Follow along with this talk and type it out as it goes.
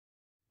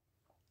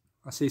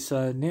I see.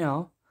 So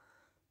now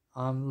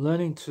I'm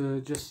learning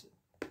to just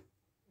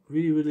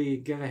really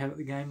get ahead of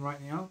the game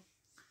right now,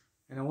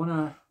 and I want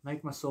to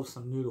make myself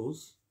some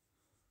noodles.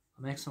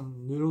 I make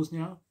some noodles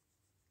now,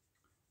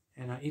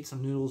 and I eat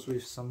some noodles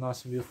with some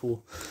nice and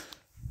beautiful,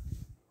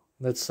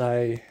 let's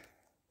say,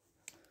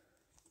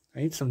 I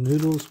eat some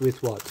noodles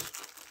with what?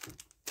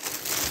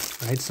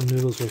 I eat some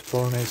noodles with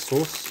bolognese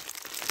sauce,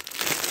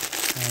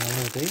 and a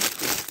little bit.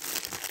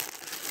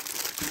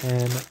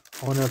 And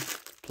I want to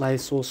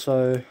place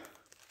also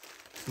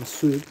some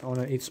soup. I want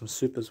to eat some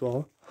soup as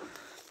well.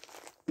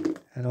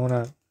 And I want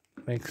to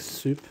make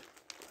soup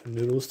and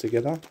noodles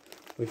together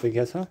with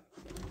vegeta.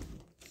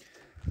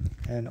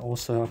 And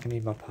also I can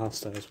eat my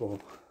pasta as well.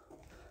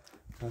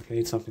 I can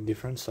eat something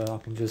different, so I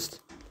can just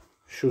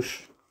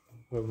shush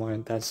with my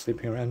dad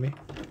sleeping around me.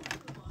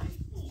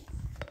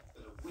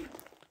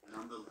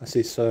 I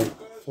see. So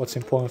what's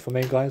important for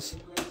me, guys,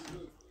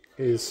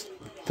 is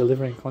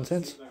delivering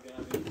content.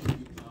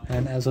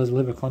 And as I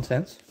deliver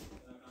content,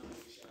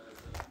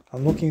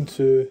 I'm looking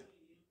to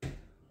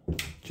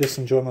just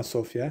enjoy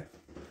myself, yeah?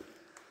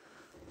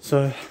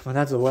 So my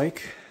dad's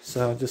awake,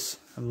 so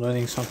I'm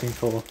learning something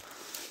for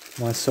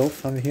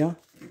myself over here.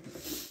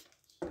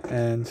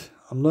 And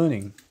I'm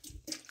learning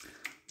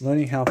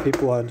how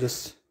people are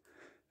just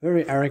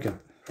very arrogant.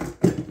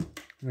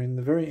 I mean,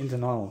 they're very in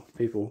denial,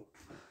 people,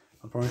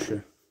 I promise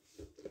you.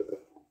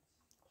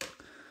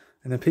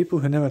 And the people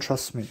who never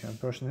trust me,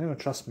 unfortunately, never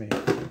trust me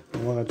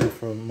in what I do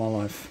for my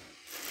life.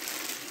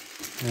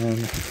 And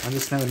I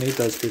just never need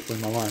those people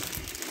in my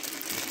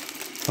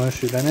life. I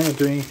promise you, they never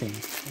do anything.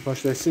 I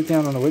promise you, they sit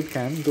down on a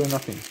webcam doing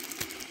nothing.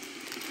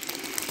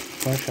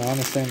 I promise you, I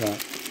understand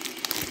that.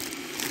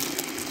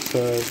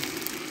 So,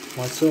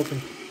 myself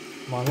and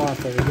my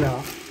life over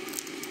here,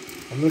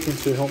 I'm looking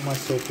to help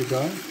myself to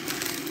grow.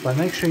 But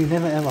make sure you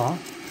never ever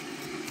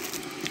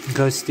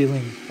go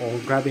stealing or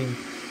grabbing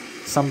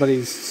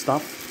somebody's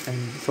stuff and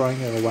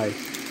throwing it away,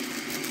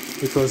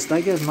 because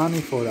they get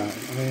money for that.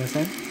 I mean,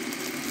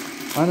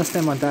 I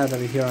understand my dad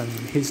over here and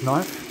his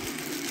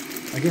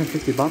knife. I give him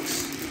 50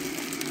 bucks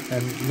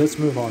and let's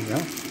move on,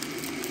 yeah?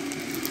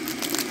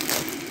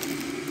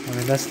 I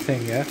mean, that's the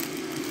thing, yeah?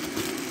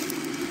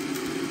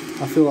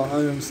 I feel I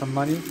owe him some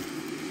money.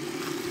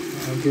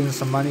 I'll give him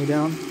some money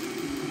down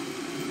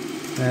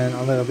and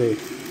I'll let it be.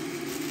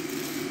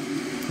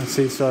 And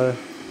see, so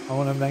I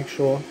want to make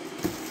sure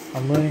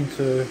I'm learning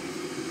to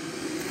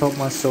help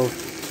myself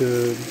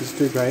to just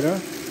do greater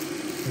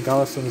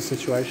regardless of the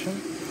situation,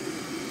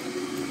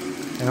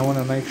 and I want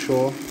to make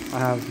sure I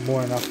have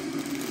more enough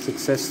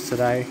success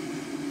today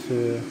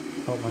to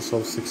help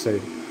myself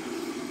succeed.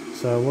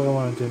 So what I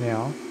want to do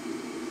now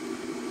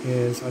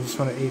is I just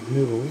want to eat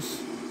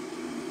noodles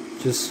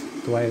just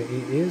the way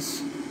it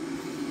is.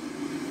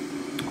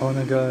 I want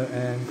to go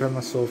and grab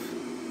myself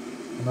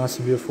a nice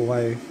and beautiful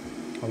way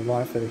of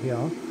life over here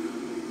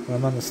where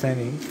I'm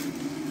understanding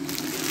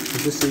to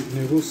just eat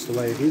noodles the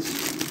way it is,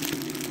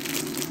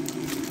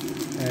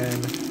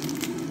 and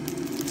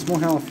it's more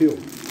how I feel.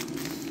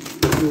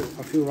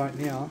 I feel right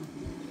now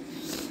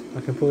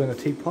I can put in a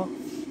teapot.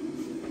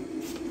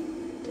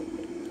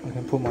 I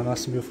can put my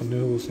nice and beautiful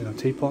noodles in a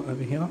teapot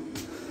over here.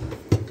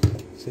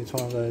 See, it's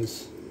one of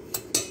those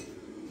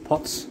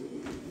pots,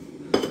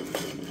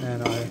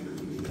 and I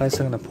place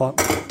it in a pot,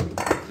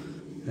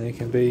 and it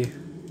can be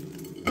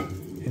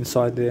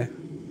inside there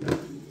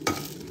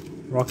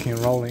rocking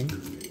and rolling.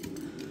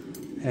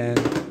 And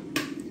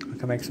I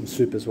can make some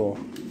soup as well.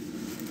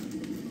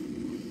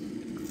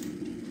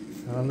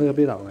 And a little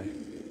bit that way.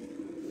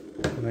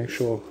 To make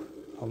sure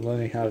I'm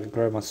learning how to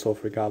grow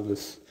myself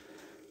regardless.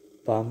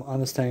 But I'm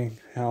understanding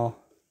how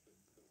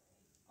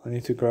I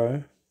need to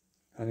grow.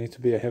 I need to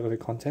be ahead of the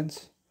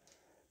content.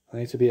 I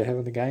need to be ahead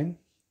of the game.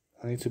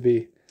 I need to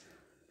be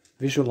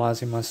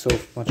visualizing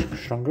myself much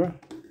stronger.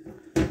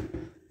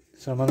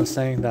 So I'm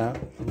understanding that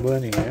I'm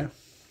learning here.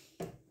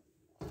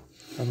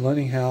 I'm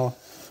learning how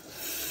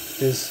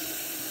there's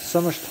so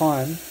much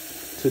time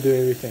to do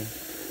everything.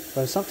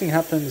 But if something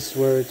happens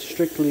where it's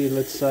strictly,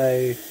 let's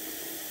say,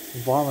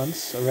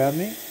 violence around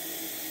me,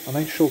 I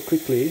make sure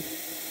quickly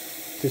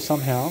to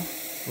somehow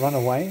run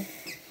away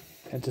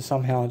and to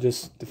somehow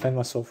just defend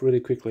myself really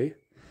quickly.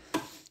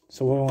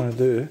 So what I want to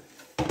do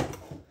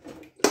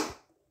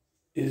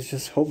is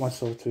just help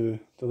myself to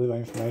deliver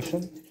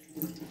information,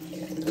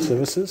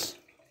 services.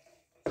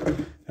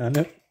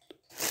 And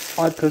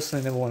I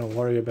personally never want to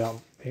worry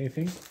about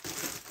anything.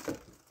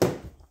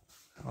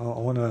 I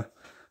want to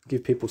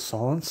give people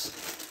silence.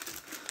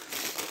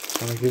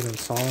 I want to give them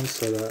silence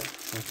so that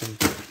I can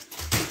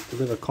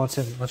deliver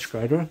content much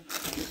greater.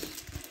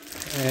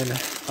 And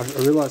I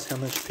realize how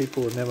much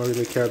people would never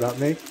really care about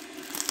me.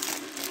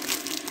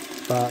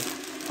 But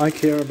I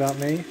care about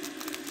me.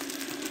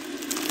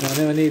 And I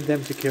never need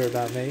them to care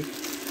about me.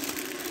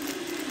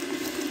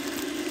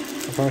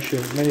 I promise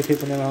you, many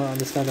people never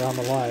understand that I'm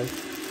alive.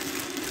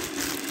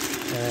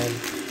 And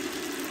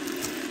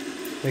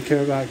they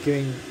care about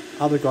giving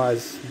other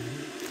guys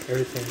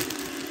everything,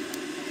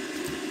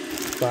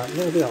 but a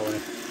little bit that way.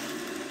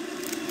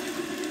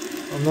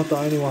 I'm not the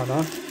only one,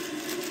 huh?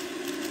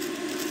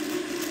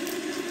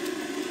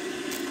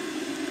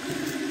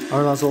 I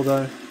realize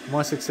although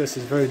my success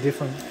is very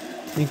different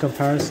in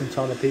comparison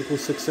to other people's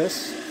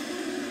success,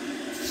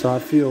 so I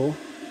feel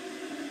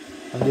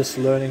I'm just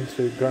learning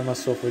to grow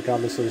myself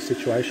regardless of the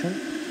situation,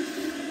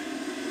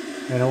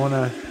 and I want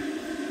to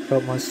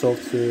help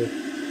myself to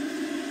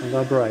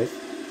elaborate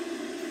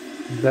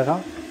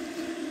better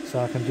so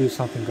I can do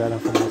something greater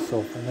for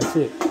myself, and that's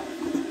it.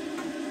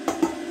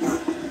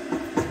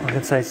 I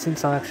can say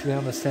since I actually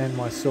understand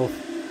myself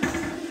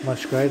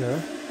much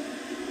greater,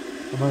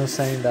 I'm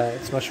understanding that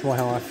it's much more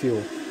how I feel.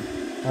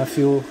 I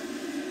feel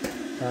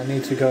I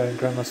need to go and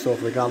grow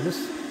myself regardless.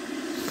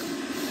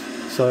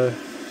 So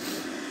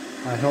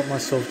I help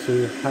myself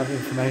to have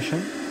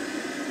information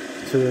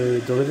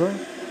to deliver.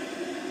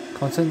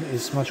 Content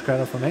is much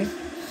greater for me.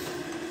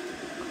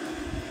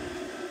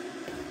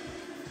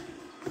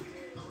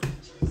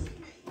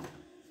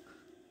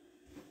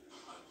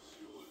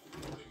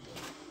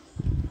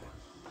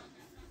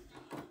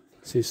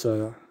 See,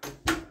 so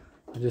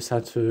I just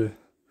had to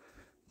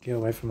get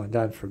away from my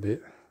dad for a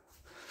bit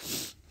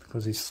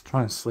because he's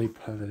trying to sleep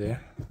over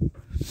there.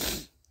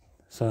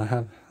 So I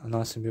have a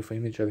nice and beautiful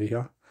image over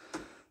here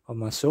of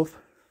myself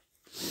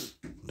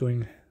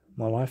doing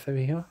my life over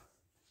here,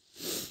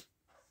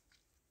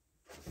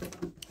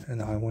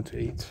 and I want to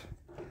eat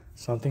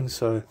something,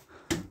 so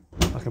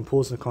I can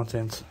pause the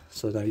content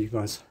so that you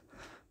guys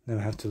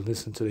never have to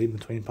listen to the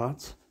in-between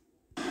parts.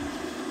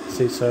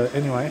 See, so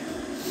anyway,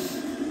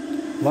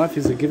 life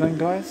is a given,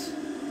 guys.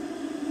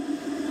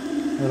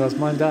 Whereas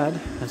my dad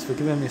has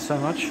forgiven me so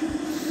much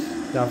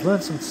that I've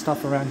learned some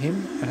stuff around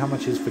him and how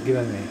much he's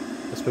forgiven me,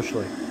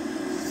 especially.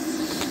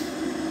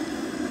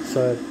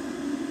 So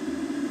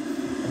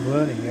I'm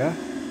learning, yeah?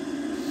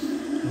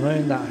 I'm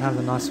learning that I have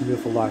a nice and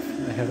beautiful life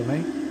ahead of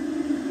me.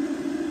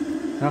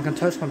 And I can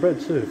toast my bread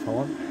too if I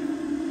want.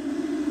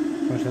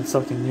 Which is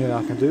something new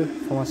that I can do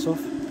for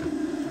myself.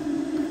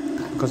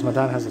 Because my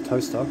dad has a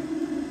toaster.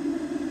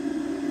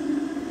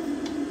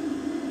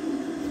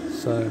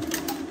 So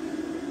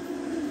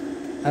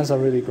as I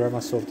really grow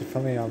myself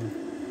differently, I'm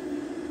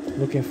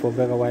looking for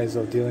better ways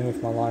of dealing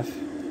with my life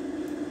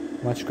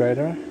much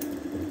greater.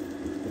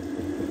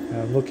 And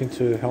I'm looking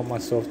to help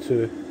myself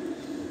to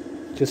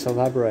just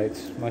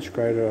elaborate much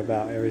greater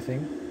about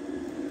everything.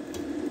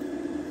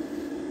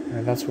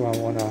 And that's where I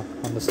want to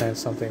understand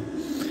something.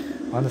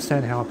 I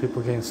understand how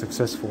people are getting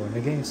successful, and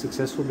they're getting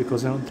successful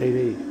because they're on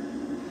TV.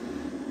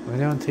 I mean,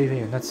 they're on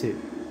TV and that's it.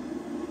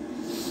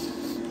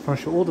 For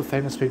sure, all the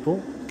famous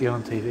people get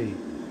on TV,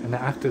 and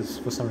they're actors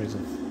for some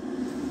reason.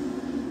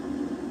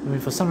 I mean,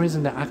 for some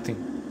reason they're acting.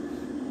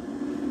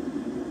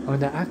 I mean,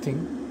 they're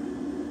acting,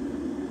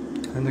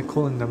 and they're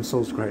calling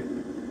themselves great,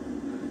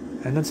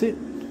 and that's it.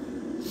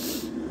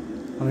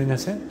 I mean,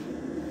 that's it.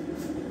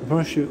 I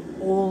promise you,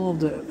 all of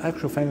the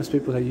actual famous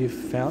people that you've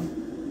found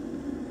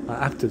are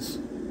actors.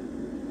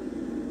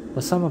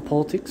 But some are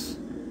politics.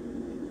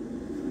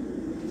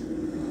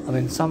 I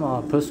mean, some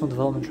are personal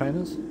development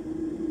trainers.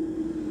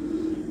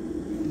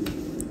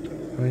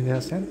 I mean, you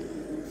understand?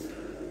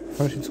 I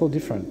promise you, it's all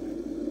different.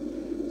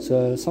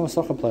 So some are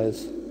soccer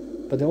players,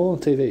 but they're all on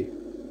TV.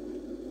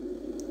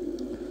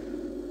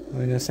 I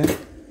mean, you understand?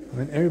 I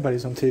mean,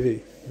 everybody's on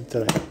TV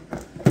today.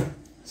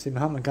 See,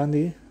 Mahatma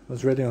Gandhi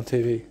was really on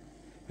TV.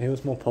 He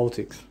was more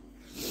politics.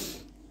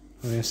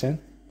 You understand?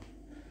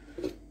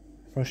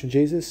 Russian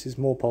Jesus is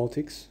more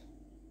politics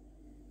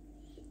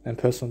and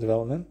personal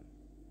development.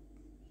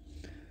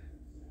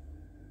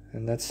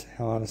 And that's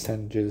how I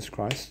understand Jesus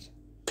Christ.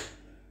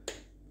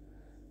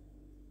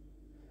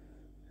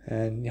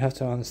 And you have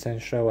to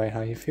understand straight away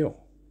how you feel.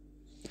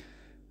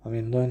 I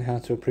mean, learn how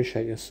to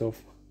appreciate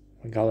yourself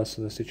regardless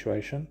of the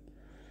situation.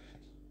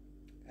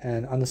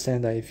 And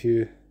understand that if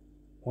you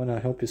want to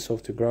help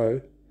yourself to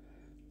grow,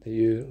 that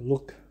you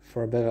look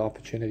for a better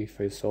opportunity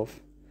for yourself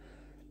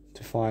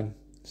to find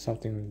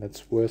something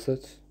that's worth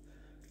it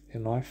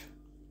in life,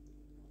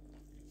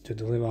 to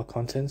deliver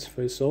contents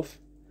for yourself,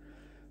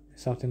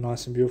 something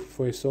nice and beautiful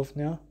for yourself.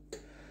 Now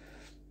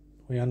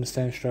we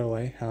understand straight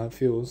away how it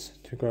feels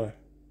to grow,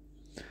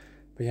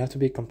 but you have to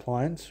be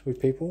compliant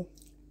with people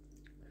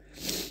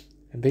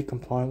and be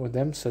compliant with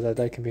them so that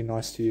they can be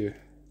nice to you,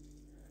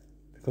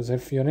 because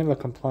if you're never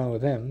compliant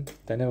with them,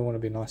 they never want to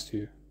be nice to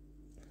you.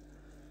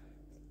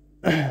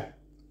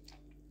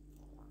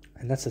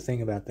 And that's the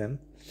thing about them,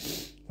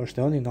 which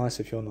they're only nice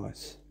if you're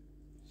nice.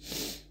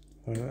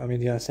 I mean,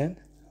 do you understand?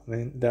 I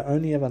mean, they're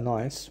only ever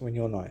nice when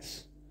you're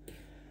nice.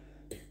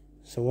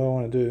 So what I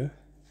want to do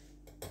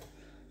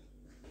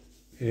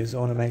is I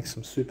want to make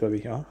some soup over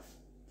here.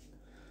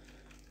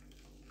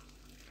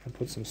 And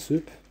put some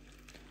soup.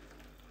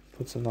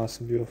 Put some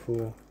nice and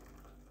beautiful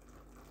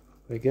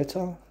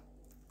vegeta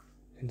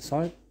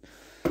inside.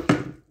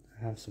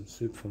 I have some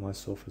soup for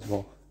myself as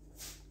well.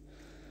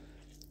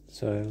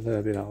 So a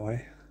little bit that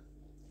way.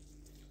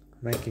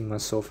 Making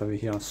myself over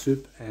here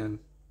soup, and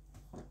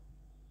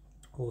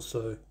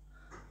also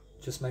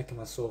just making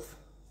myself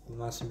a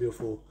nice and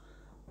beautiful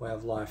way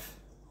of life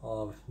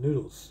of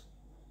noodles.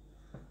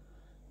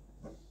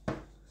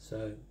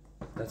 So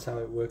that's how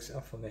it works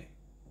out for me.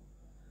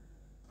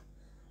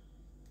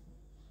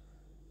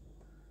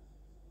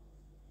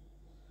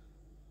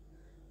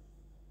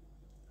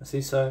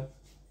 See, so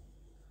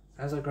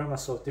as I grow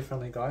myself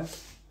differently,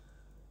 guys,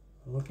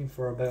 I'm looking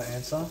for a better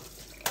answer.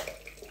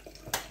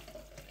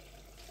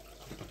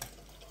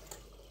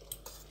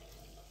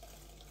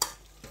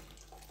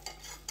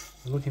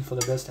 I'm looking for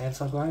the best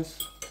answer, guys.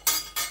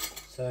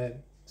 So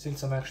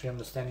since I'm actually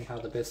understanding how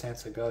the best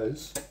answer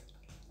goes,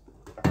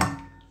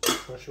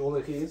 gosh, all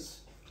it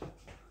is,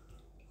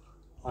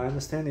 I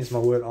understand is my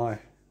word I.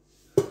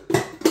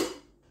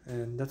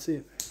 And that's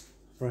it.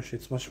 Gosh,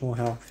 it's much more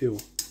how I feel.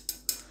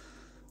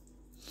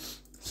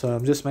 So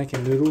I'm just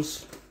making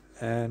noodles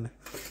and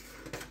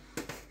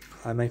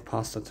I make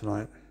pasta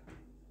tonight.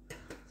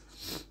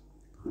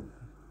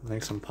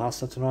 Make some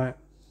pasta tonight.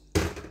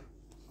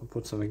 I'll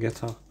put some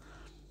vegeta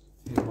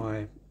in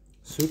my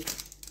soup.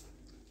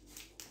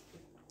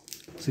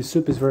 See,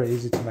 soup is very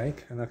easy to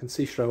make, and I can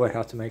see straight away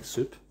how to make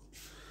soup.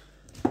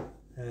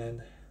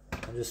 And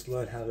I just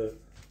learned how to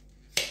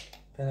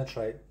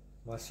penetrate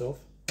myself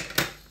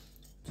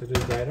to do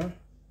greater.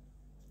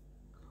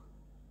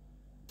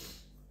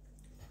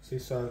 See,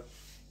 so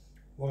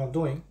what I'm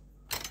doing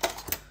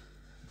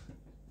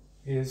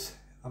is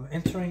I'm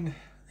entering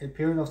a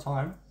period of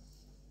time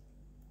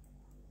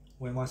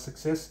where my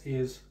success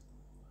is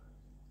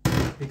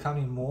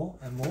becoming more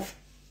and more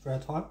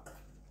throughout time.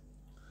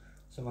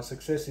 So my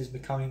success is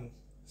becoming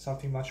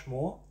something much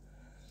more,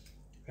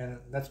 and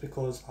that's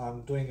because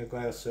I'm doing a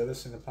greater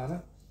service in the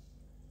planet,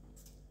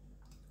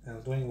 and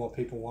I'm doing what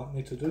people want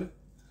me to do,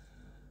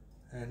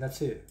 and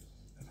that's it.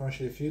 I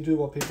promise you, if you do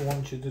what people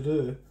want you to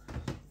do,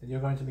 then you're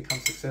going to become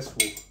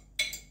successful.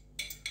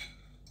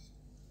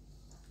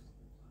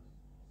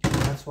 And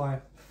that's why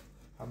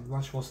I'm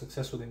much more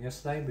successful than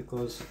yesterday,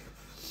 because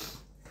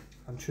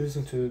I'm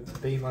choosing to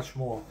be much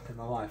more in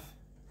my life.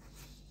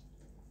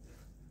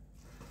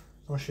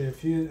 Actually,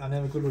 if you are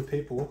never good with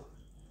people,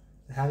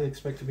 then how do you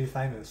expect to be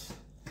famous?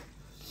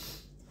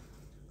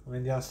 I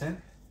mean, do you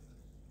understand?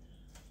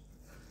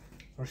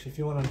 Actually, if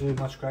you want to do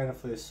much greater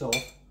for yourself,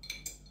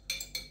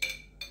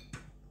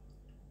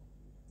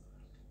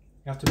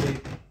 you have to be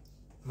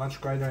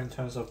much greater in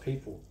terms of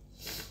people.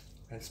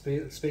 And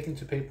speaking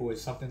to people is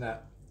something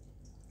that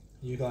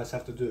you guys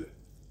have to do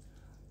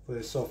for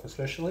yourself,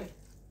 especially.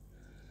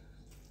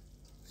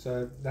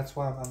 So that's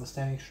why I'm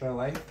understanding straight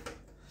away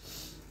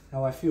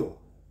how I feel.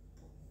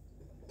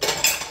 I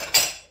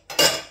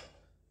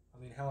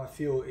mean, how I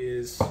feel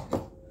is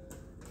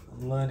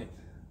I'm learning.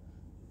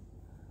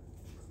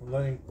 I'm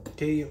learning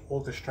key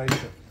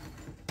orchestration.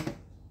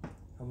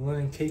 I'm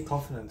learning key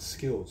confidence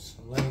skills.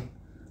 I'm learning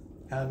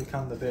how to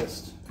become the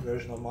best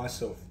version of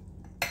myself.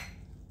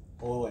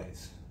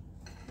 Always.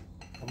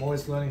 I'm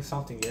always learning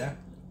something, yeah?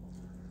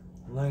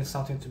 I'm learning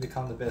something to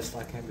become the best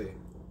I can be.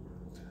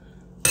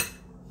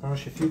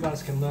 If you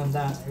guys can learn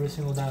that every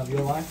single day of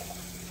your life,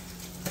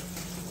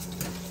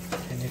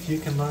 and if you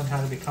can learn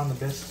how to become the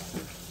best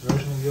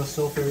version of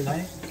yourself every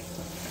day,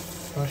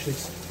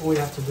 it's all you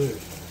have to do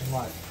in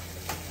life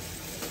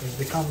is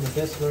become the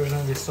best version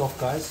of yourself,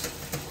 guys.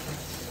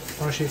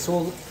 It's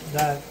all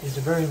that is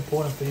very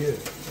important for you.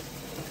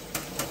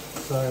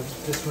 So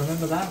just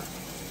remember that.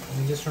 I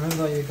mean, just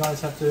remember you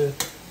guys have to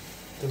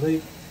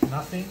delete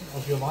nothing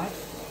of your life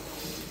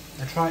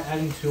and try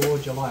adding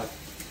towards your life.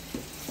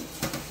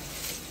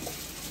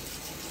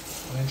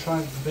 I mean,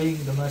 try being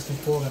the most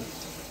important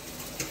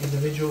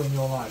individual in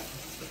your life.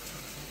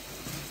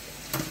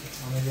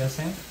 I mean, do you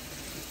understand?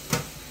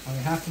 I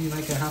mean, how can you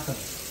make it happen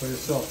for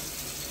yourself?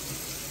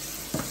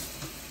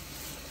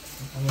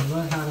 I mean,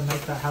 learn how to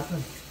make that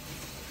happen.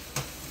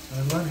 I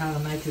mean, learn how to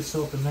make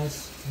yourself the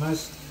most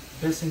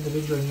best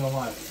individual in your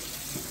life.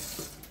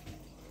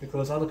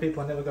 Because other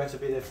people are never going to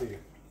be there for you.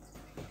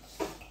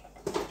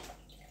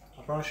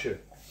 I promise you.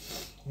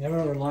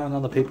 Never rely on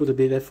other people to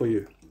be there for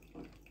you.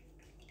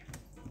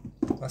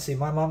 I see,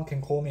 my mum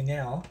can call me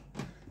now,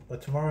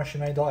 but tomorrow she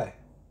may die.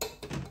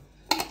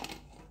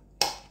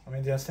 I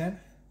mean, do you understand?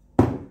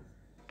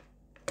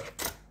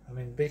 I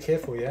mean, be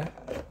careful, yeah?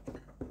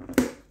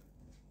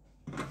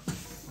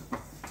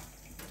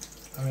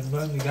 I mean,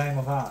 learn the game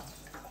of art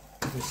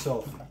of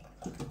yourself.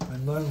 I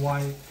mean, learn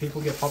why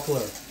people get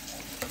popular.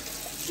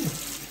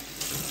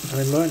 I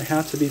mean, learn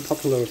how to be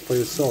popular for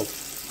yourself.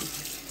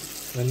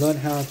 I mean, learn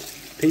how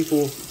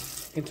people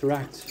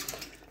interact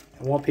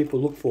and what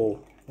people look for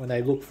when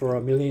they look for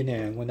a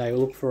millionaire, when they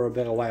look for a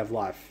better way of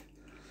life.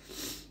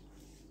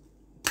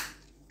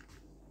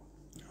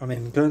 I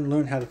mean, go and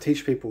learn how to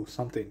teach people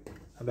something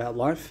about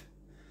life.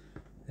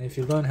 And if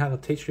you learn how to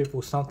teach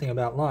people something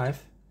about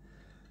life,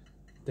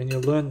 then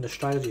you'll learn the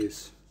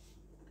strategies.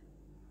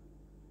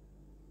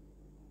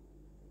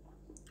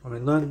 I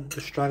mean, learn the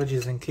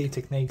strategies and key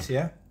techniques,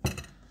 yeah?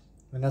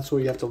 And that's all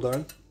you have to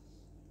learn,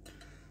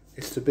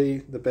 is to be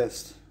the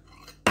best.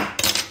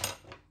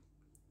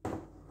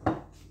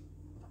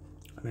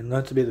 I mean,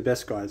 learn to be the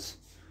best, guys.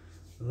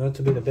 Learn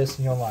to be the best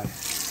in your life.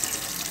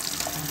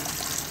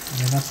 I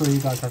mean, that's all you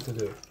guys have to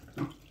do.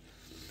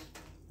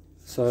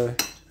 So,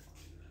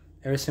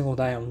 every single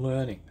day I'm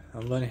learning.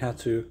 I'm learning how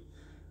to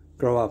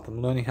grow up. I'm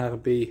learning how to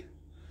be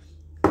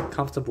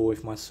comfortable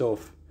with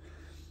myself.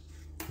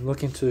 I'm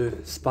looking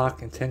to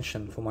spark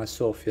intention for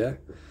myself, yeah?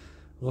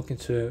 I'm looking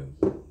to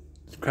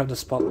grab the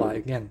spotlight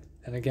again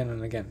and again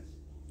and again.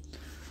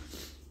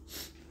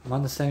 I'm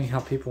understanding how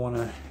people want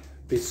to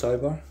be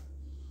sober.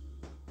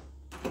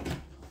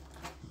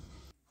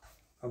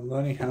 I'm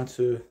learning how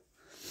to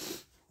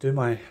do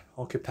my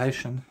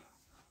occupation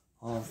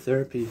of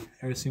therapy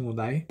every single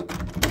day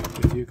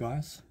with you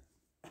guys.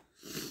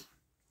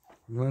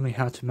 I'm learning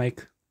how to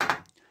make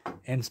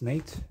ends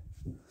meet.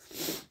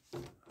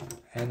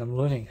 And I'm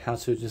learning how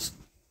to just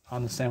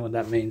understand what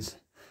that means,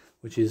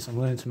 which is I'm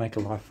learning to make a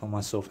life for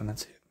myself, and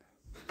that's it.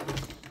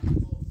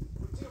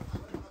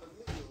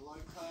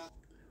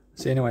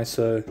 So anyway,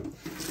 so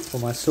for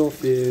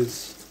myself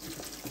is,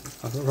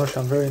 gosh,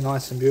 I'm very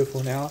nice and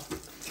beautiful now.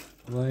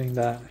 I'm learning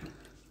that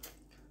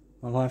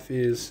my life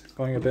is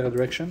going a better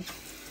direction.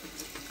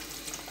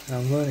 And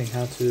I'm learning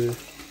how to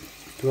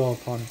dwell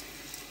upon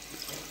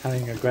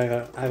having a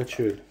greater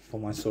attitude for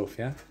myself,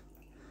 yeah?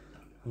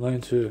 I'm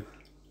learning to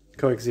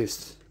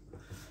coexist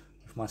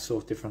with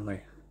myself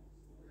differently.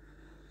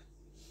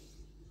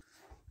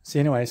 So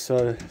anyway,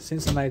 so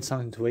since I made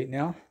something to eat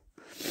now,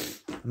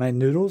 I made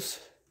noodles.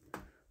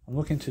 I'm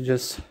looking to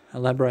just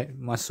elaborate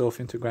myself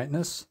into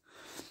greatness.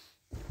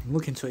 I'm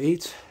looking to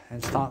eat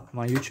and start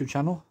my YouTube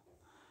channel.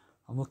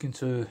 I'm looking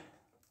to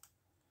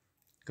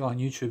go on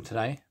YouTube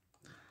today.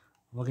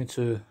 I'm looking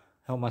to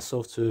help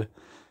myself to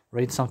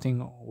read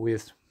something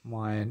with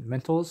my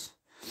mentors.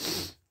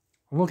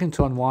 I'm looking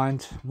to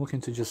unwind. I'm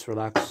looking to just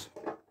relax.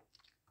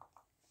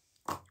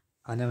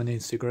 I never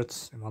need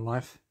cigarettes in my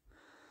life.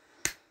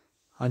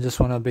 I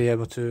just want to be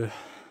able to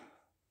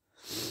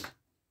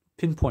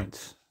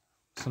pinpoint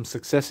some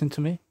success into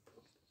me.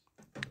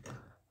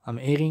 I'm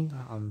eating,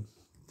 I'm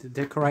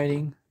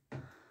decorating,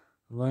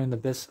 I'm learning the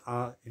best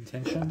art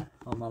intention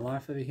of my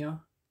life over here.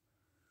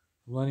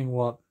 I'm learning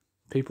what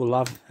people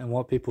love and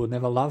what people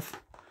never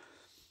love.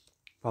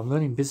 I'm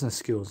learning business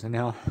skills, and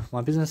now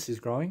my business is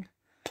growing.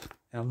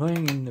 And I'm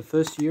learning in the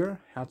first year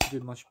how to do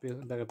much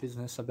better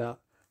business about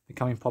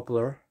becoming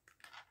popular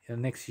in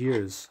the next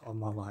years of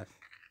my life.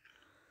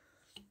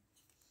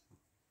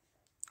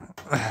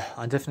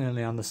 I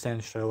definitely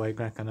understand straight away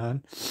Grant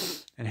Cardone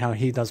and how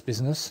he does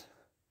business,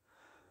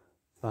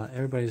 but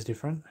everybody's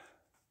different,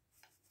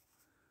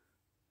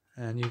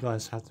 and you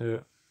guys have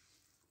to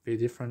be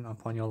different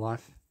upon your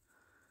life,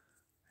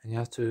 and you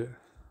have to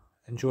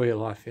enjoy your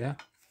life, yeah?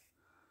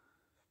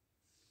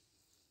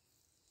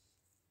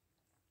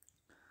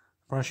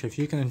 Brush, if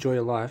you can enjoy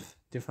your life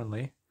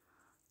differently,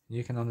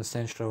 you can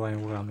understand straight away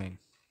what I mean.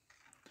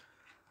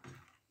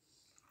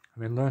 I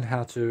mean, learn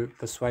how to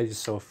persuade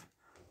yourself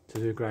to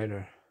do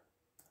greater.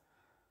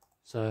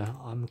 So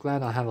I'm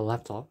glad I have a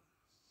laptop,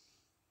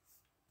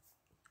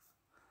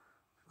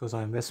 because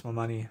I invest my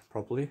money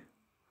properly,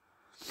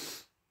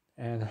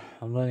 and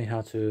I'm learning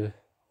how to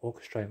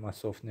orchestrate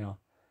myself now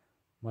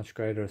much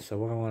greater. So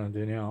what I want to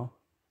do now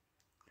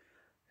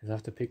is I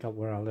have to pick up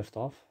where I left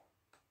off.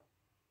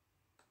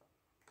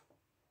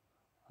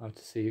 I have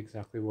to see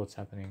exactly what's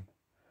happening.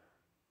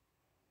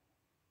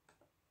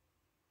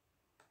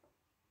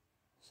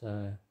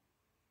 So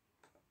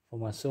for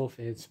myself,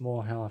 it's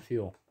more how I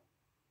feel.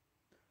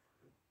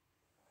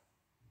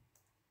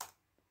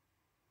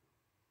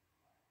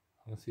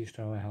 I can see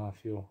straight away how I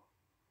feel.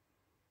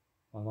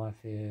 My life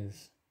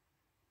is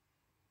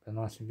the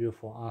nice and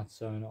beautiful art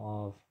zone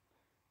of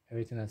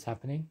everything that's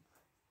happening.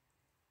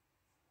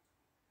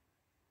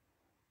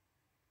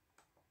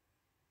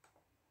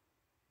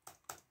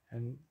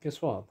 And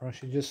guess what? I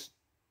should just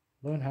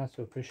learn how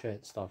to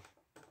appreciate stuff.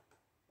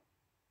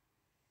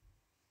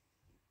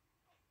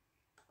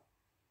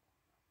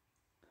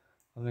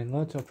 I mean,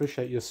 learn to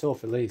appreciate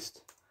yourself at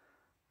least.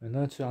 And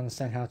learn to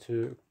understand how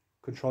to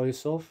control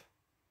yourself.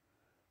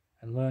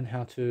 And learn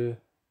how to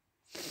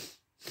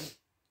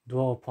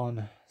dwell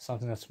upon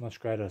something that's much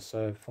greater.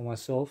 So for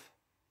myself,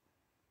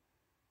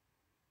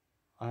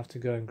 I have to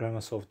go and grow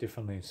myself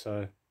differently.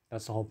 So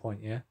that's the whole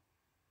point, yeah?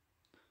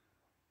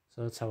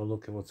 So let's have a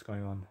look at what's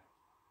going on.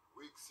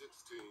 Week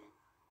 16.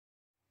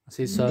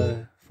 See,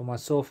 so for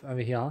myself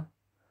over here,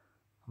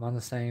 I'm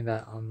understanding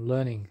that I'm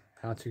learning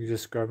how to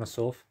just grow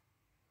myself.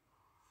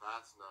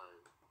 Fast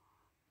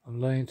 9. I'm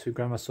learning to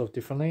grow myself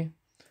differently.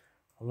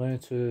 I'm learning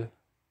to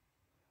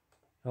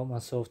help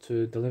myself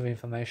to deliver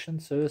information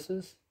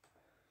services.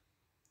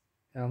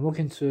 And I'm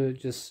looking to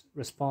just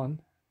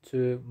respond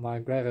to my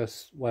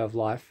greatest way of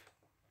life,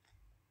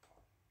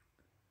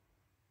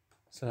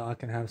 so I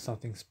can have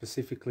something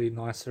specifically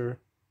nicer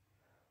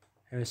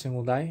every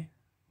single day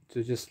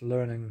to just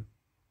learning.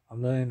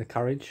 I'm learning the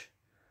courage.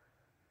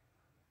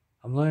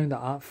 I'm learning the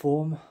art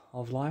form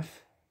of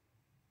life.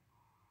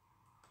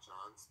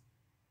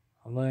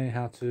 I'm learning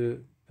how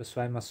to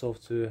persuade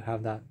myself to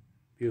have that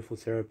beautiful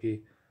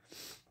therapy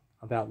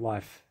about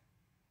life.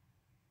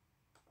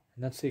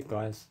 And that's it,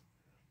 guys.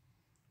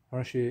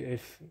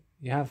 If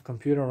you have a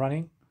computer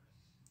running,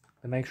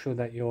 then make sure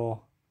that you're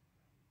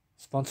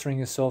sponsoring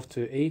yourself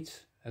to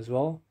eat as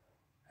well,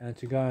 and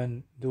to go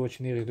and do what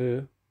you need to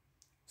do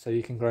so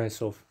you can grow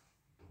yourself.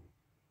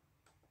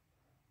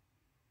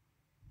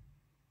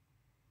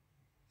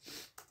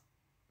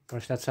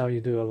 Gosh, that's how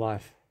you do a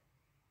life.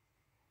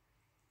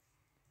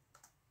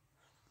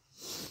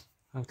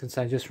 I can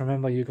say, just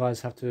remember, you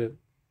guys have to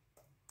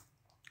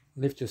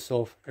lift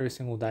yourself every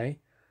single day,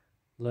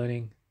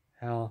 learning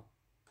how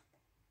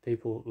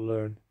people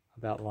learn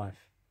about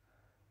life.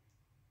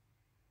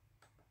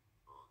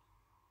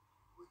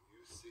 When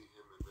you see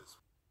him in this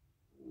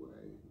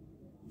way,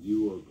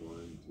 you are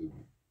going to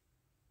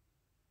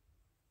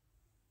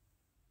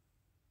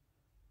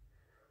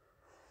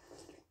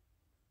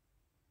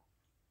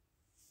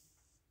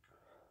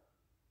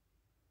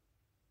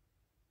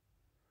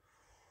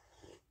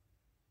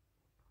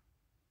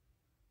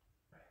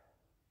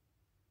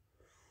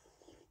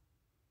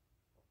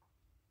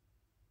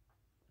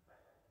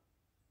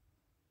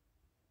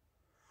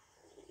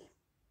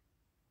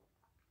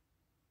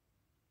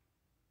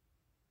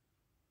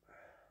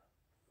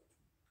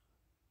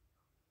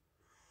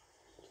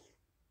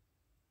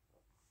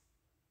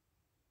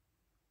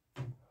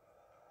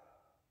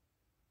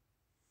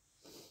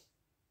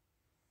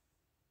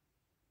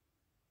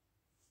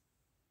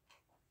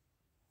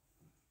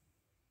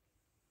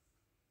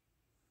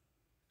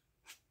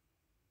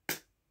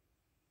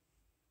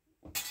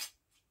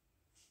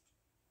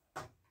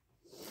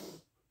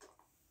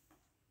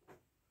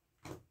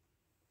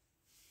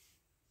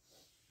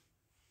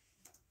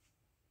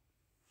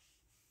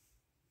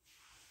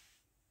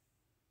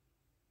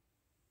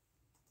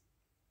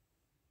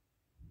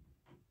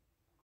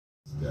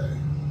stay.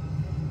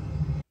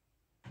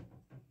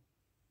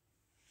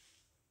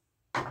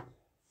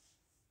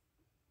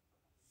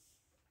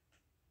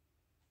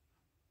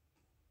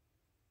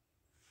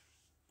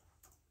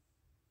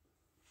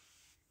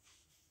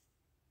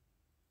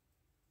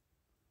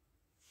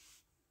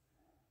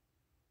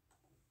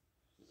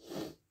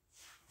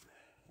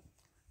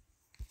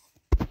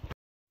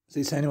 So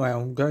anyway,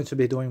 I'm going to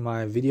be doing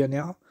my video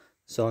now,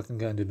 so I can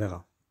go and do better.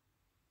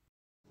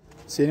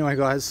 So anyway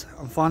guys,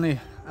 I'm finally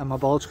at my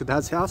biological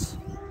dad's house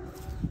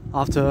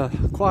after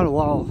quite a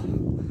while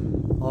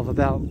of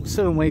about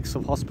 7 weeks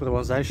of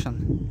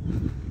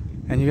hospitalization.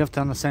 And you have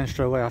to understand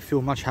straight away, I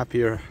feel much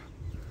happier.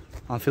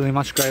 I'm feeling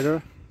much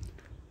greater.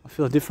 I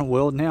feel a different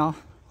world now.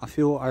 I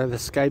feel I've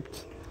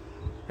escaped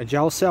a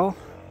jail cell.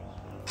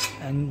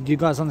 And you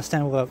guys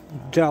understand what a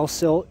jail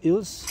cell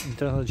is in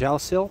terms of jail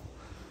cell?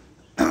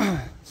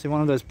 See,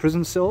 one of those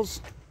prison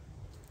cells.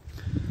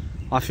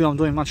 I feel I'm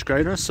doing much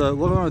greater. So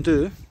what I want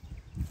to do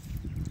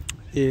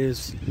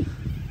is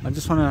I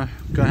just want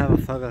to go have a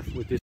photo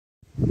with this.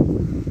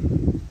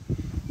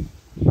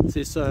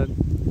 See, so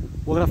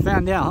what I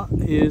found out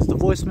is the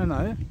voice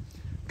memo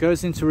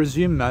goes into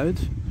resume mode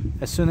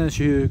as soon as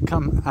you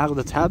come out of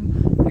the tab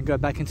and go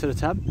back into the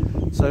tab.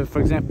 So for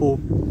example,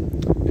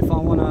 if I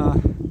want to,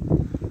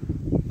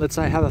 let's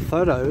say, have a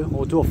photo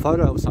or do a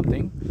photo of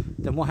something,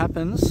 then what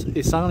happens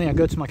is suddenly I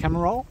go to my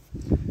camera roll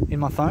in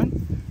my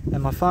phone,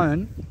 and my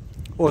phone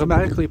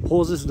automatically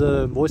pauses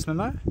the voice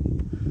memo.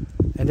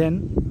 And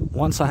then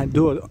once I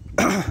do it,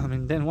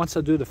 once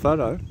I do the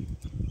photo,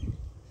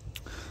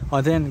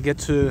 I then get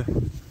to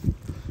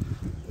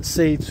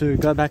see to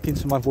go back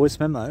into my voice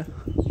memo,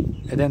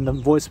 and then the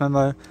voice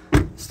memo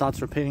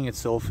starts repeating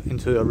itself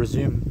into a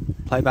resume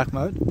playback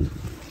mode.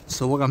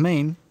 So what I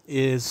mean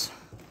is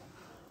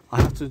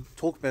I have to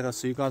talk better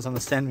so you guys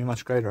understand me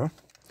much greater.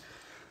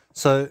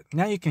 So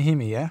now you can hear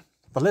me, yeah?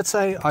 But let's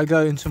say I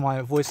go into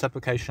my voice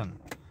application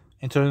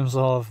in terms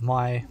of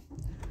my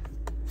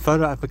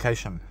photo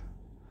application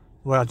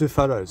where I do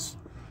photos.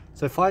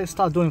 So if I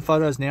start doing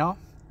photos now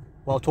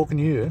while talking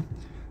to you,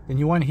 then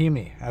you won't hear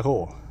me at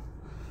all.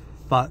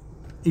 But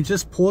it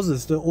just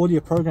pauses the audio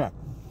program.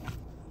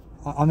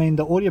 I mean,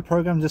 the audio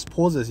program just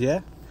pauses,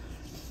 yeah?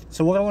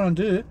 So what I want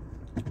to do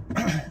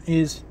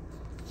is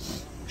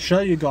show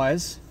you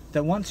guys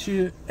that once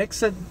you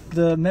exit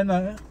the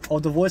memo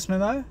or the voice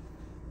memo,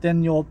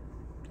 then your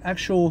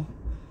actual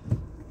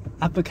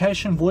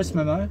application voice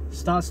memo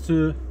starts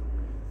to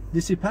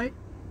dissipate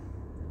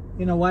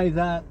in a way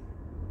that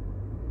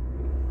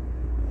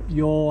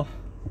you're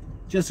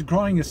just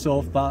growing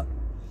yourself, but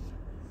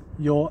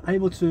you're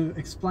able to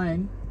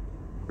explain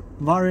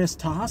various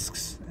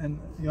tasks and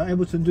you're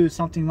able to do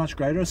something much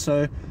greater.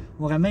 So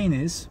what I mean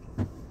is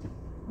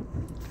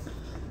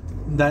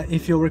that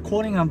if you're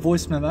recording a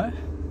voice memo,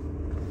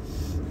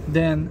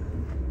 then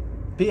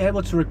be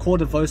able to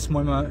record a voice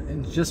memo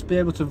and just be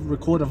able to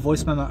record a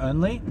voice memo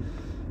only,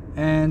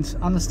 and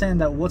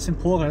understand that what's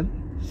important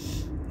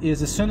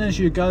is as soon as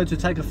you go to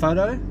take a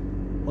photo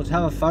or to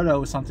have a photo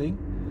or something,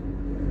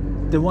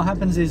 then what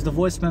happens is the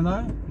voice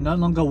memo no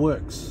longer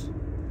works,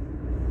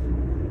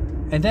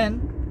 and then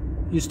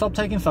you stop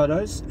taking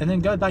photos and then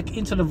go back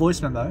into the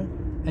voice memo,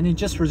 and it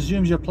just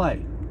resumes your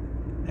play,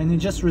 and it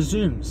just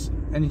resumes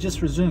and it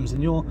just resumes,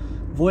 and your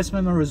voice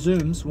memo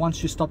resumes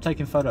once you stop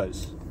taking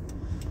photos.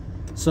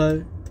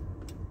 So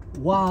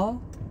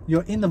while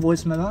you're in the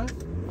voice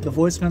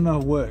memo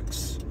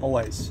works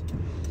always,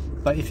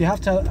 but if you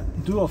have to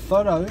do a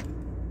photo,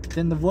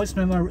 then the voice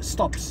memo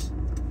stops,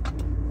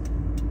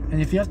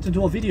 and if you have to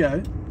do a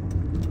video,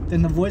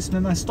 then the voice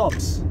memo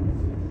stops.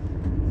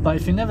 But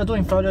if you're never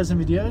doing photos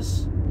and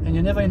videos, and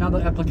you're never in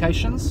other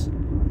applications,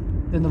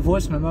 then the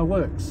voice memo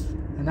works.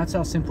 And that's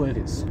how simple it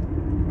is.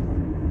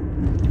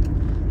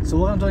 So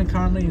what I'm doing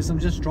currently is I'm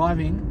just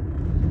driving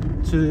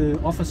to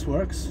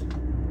Officeworks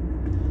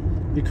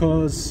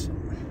because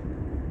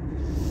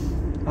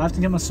I have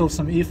to get myself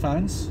some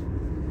earphones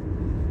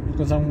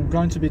because I'm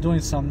going to be doing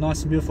some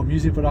nice and beautiful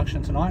music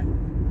production tonight.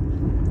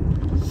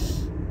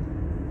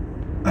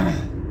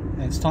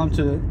 And it's time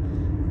to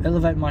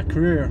elevate my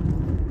career.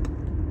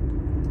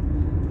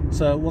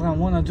 So what I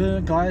want to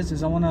do, guys,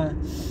 is I want to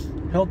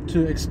help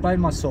to explain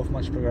myself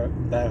much better.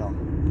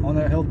 I want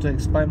to help to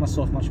explain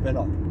myself much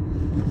better.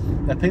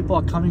 That people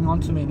are coming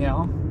on to me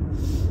now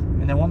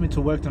and they want me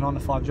to work the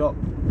 9-to-5 job.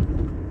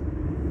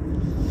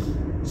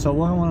 So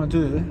what I want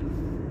to do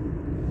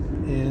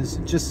is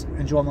just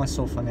enjoy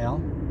myself for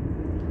now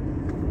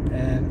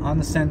and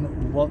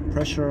understand what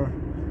pressure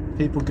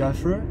people go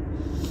through,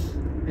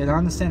 and I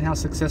understand how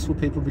successful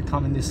people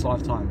become in this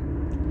lifetime.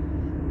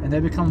 And they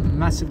become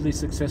massively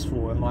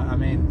successful, and like, I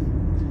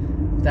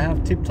mean, they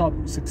have tip-top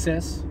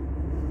success,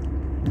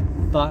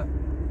 but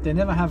they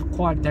never have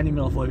quite Danny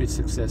Milivojevic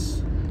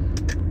success.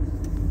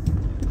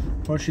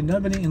 For actually,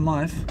 nobody in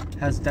life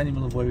has Danny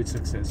Milivojevic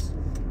success.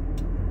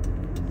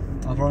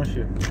 I promise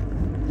you.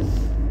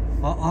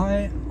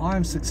 I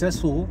am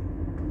successful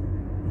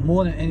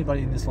more than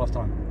anybody in this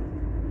lifetime.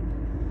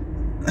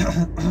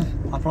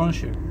 I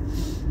promise you.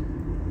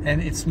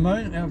 And it's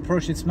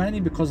mainly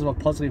because of a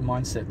positive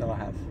mindset that I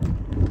have.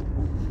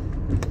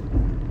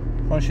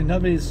 I promise you,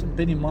 nobody's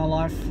been in my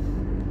life.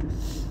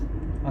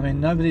 I mean,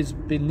 nobody's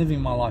been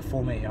living my life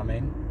for me, I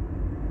mean.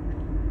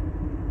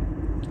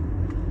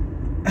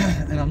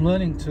 And I'm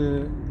learning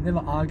to never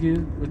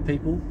argue with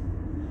people,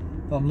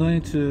 but I'm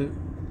learning to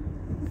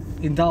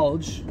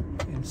indulge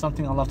in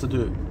something I love to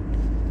do.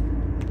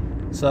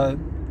 So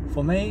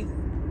for me,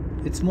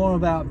 it's more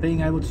about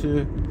being able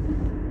to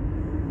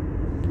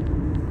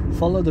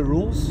follow the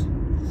rules.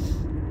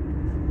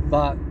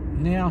 But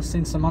now,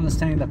 since I'm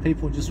understanding that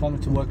people just want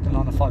me to work the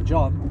 9-to-5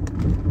 job,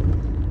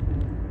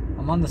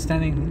 I'm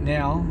understanding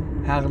now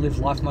how to live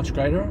life much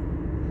greater.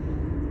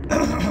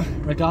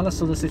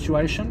 Regardless of the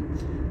situation,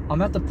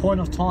 I'm at the point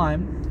of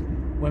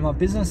time where my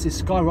business is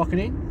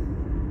skyrocketing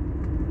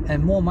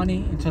and more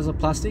money in terms of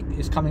plastic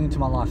is coming into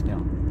my life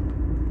now.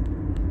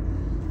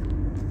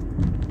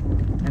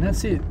 And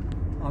that's it.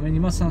 I mean,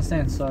 you must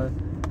understand. So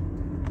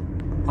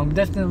I'm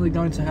definitely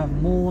going to have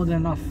more than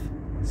enough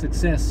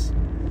success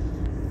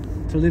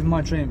to live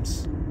my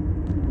dreams.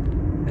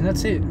 And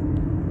that's it.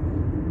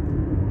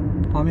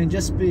 I mean,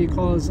 just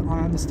because I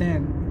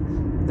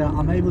understand that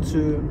I'm able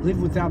to live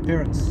without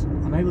parents,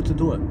 I'm able to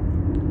do it.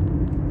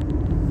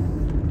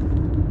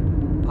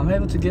 I'm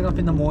able to get up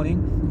in the morning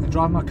and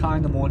drive my car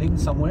in the morning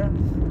somewhere,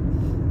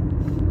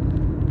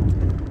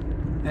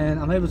 and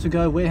I'm able to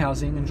go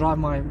warehousing and drive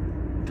my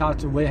car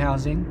to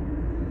warehousing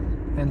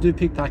and do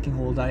pick packing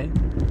all day.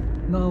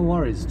 No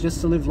worries,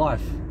 just to live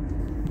life.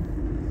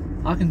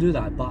 I can do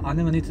that, but I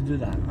never need to do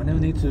that. I never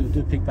need to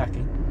do pick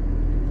packing.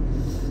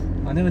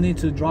 I never need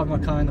to drive my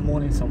car in the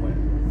morning somewhere.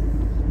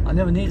 I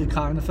never need a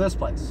car in the first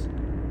place.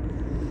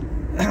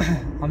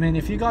 I mean,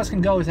 if you guys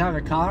can go without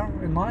a car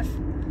in life,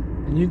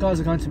 then you guys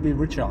are going to be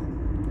richer.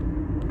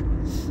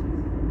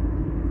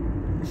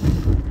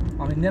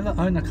 I mean, never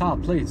own a car,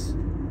 please.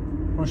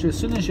 As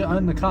soon as you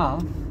own the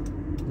car,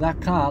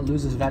 that car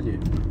loses value.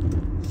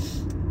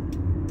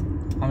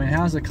 I mean,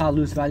 how does a car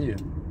lose value?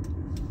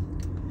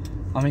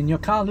 I mean, your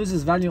car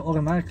loses value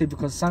automatically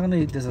because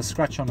suddenly there's a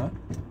scratch on it,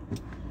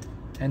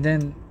 and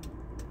then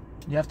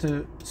you have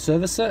to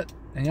service it,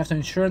 and you have to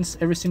insurance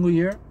every single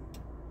year.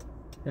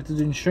 You have to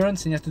do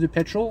insurance, and you have to do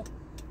petrol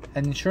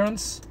and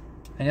insurance,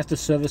 and you have to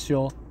service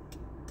your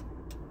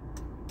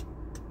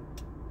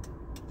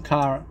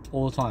car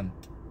all the time.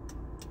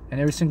 And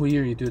every single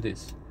year you do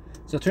this.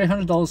 So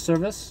 $300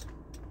 service,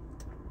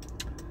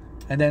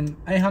 and then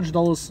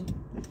 $800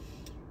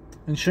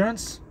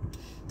 insurance,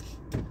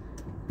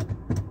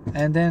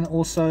 and then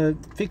also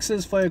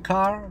fixes for your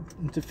car,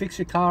 to fix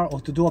your car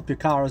or to do up your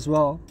car as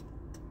well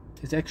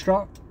is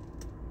extra.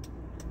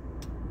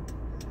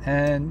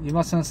 And you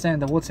must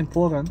understand that what's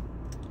important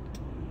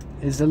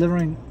is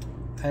delivering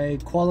a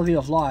quality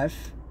of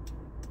life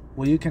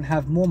where you can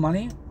have more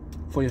money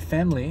for your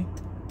family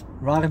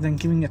rather than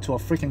giving it to a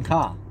freaking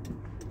car.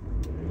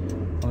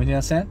 I mean, you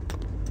understand?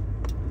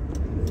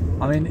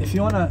 I mean, if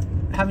you want to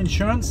have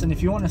insurance and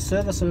if you want to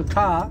service a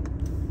car,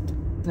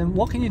 then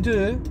what can you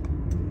do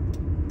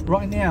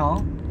right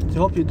now to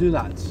help you do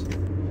that?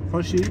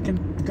 First, you can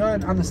go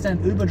and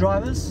understand Uber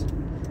drivers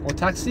or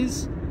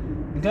taxis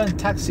and go and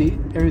taxi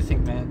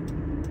everything, man.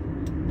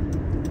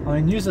 I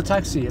mean, use a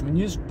taxi. I mean,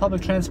 use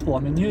public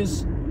transport. I mean,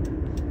 use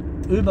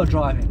Uber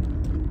driving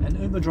and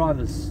Uber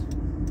drivers.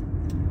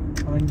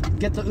 I mean,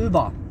 get the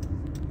Uber.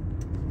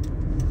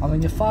 I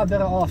mean, you're far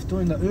better off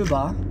doing the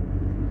Uber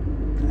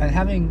and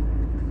having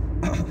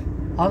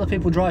other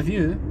people drive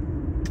you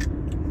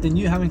than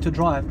you having to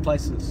drive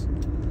places.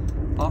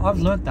 I've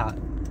learned that.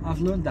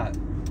 I've learned that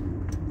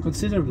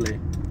considerably.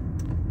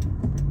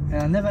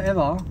 And I never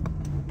ever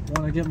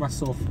want to get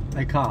myself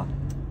a car.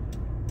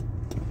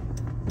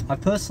 I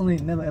personally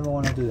never ever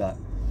want to do that.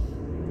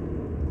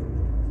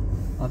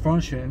 I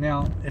promise you.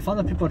 Now, if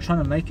other people are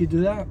trying to make you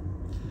do that,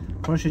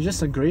 I promise you,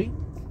 just agree,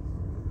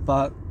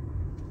 but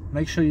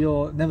make sure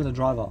you're never the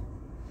driver.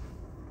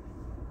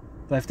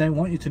 But if they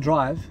want you to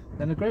drive,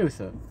 then agree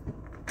with it.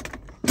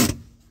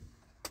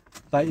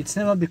 But it's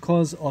never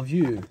because of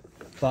you,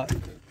 but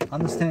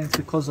understand it's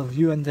because of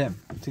you and them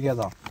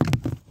together.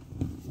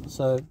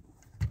 So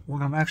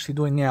what I'm actually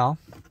doing now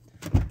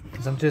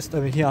is I'm just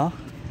over here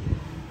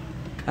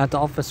at the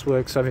office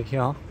works over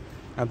here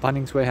at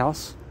Bunnings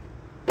Warehouse.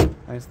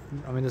 I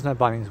mean, there's no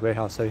Bunnings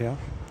Warehouse over here.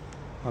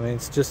 I mean,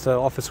 it's just the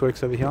office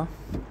works over here.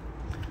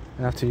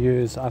 And I have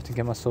to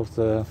get myself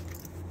the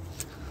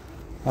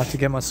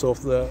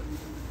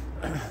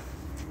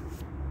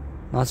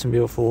nice and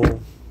beautiful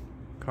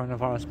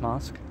coronavirus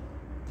mask.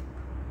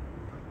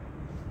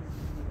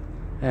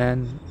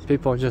 And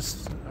people are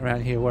just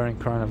around here wearing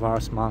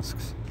coronavirus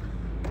masks.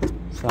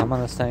 So I'm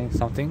understanding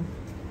something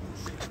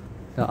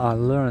that I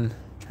learned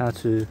how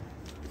to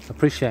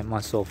appreciate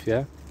myself,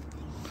 yeah?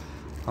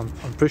 I'm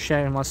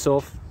appreciating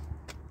myself.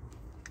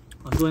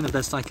 I'm doing the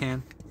best I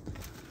can.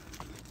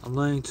 I'm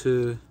learning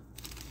to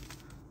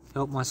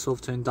help myself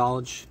to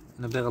indulge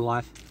in a better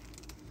life.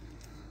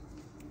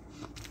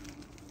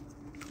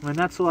 I mean,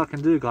 that's all I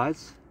can do,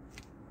 guys.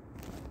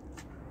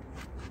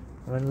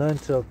 I mean, learn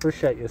to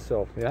appreciate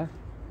yourself, yeah?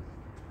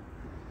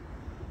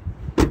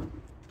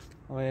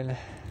 I mean,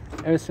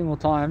 every single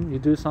time you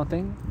do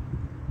something,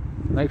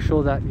 make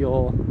sure that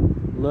you're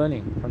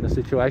learning from the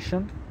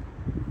situation,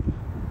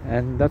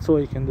 and that's all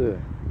you can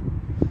do,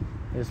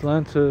 is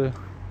learn to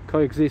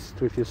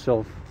coexist with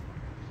yourself,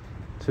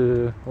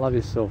 to love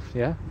yourself,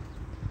 yeah?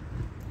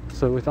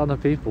 So with other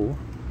people,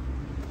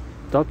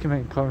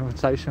 document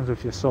conversations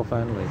with yourself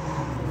only,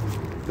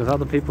 because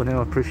other people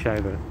never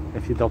appreciate it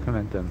if you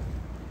document them.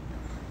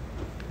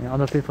 And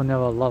other people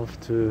never love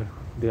to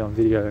be on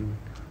video and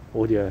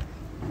audio.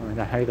 I mean,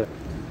 I hate it.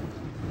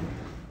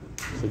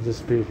 So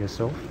just be with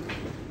yourself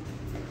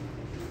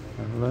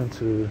and learn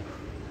to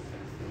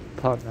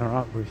partner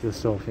up with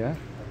yourself, yeah?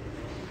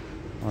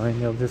 I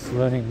mean, you're just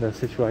learning the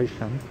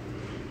situation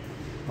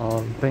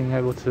of being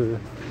able to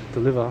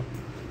deliver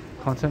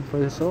content for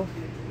yourself,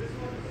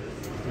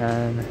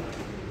 and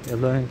you're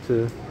learning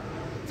to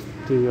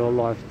do your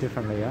life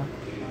differently, yeah?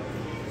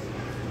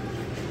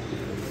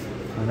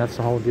 And that's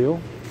the whole deal,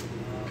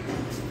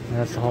 and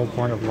that's the whole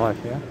point of life,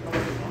 yeah?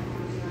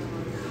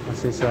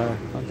 That's just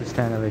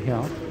understand over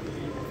here,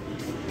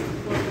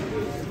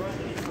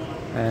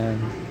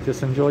 and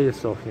just enjoy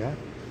yourself, yeah?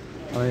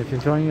 I mean, if you're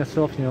enjoying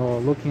yourself, you're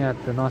looking at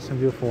the nice and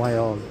beautiful way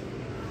of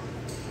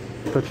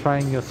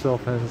portraying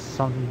yourself as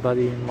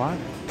somebody in life,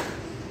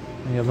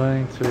 and you're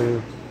learning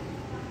to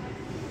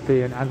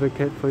be an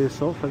advocate for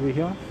yourself over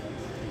here,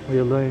 where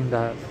you're learning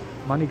that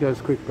money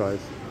goes quick, guys,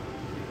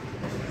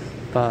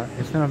 but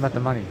it's never about the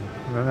money,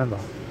 remember.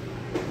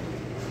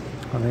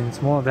 I mean,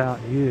 it's more about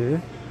you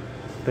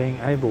being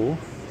able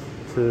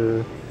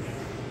to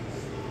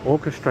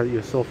orchestrate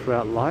yourself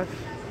throughout life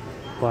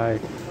by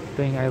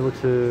being able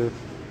to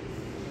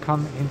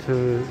come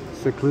into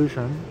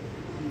seclusion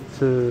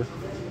to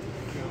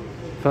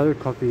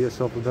photocopy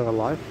yourself a better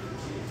life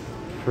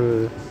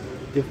through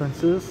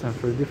differences and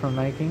through different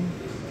making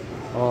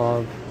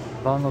of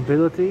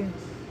vulnerability,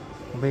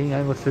 being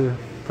able to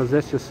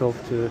possess yourself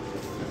to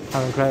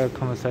have a greater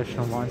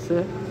conversational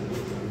mindset,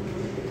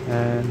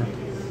 and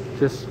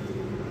just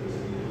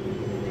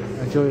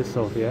enjoy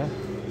yourself, yeah?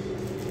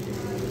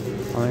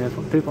 I mean,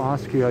 if people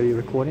ask you, are you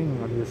recording?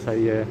 I'm just say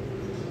yeah,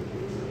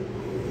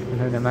 and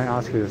then they may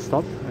ask you to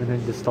stop, and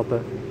then just stop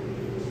it,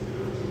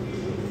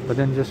 but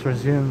then just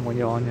resume when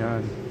you're on your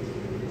own.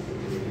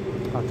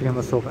 I have to get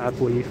myself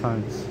Apple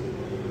earphones,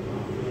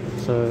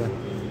 so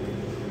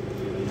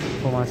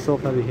for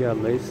myself over here at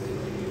least,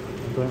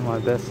 I'm doing my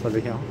best over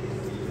here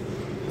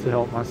to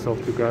help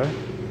myself to grow.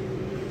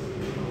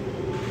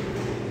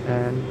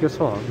 And guess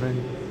what? I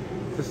mean,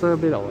 just a little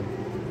bit of it.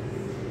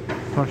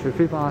 If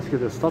people ask you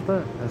to stop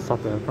it, then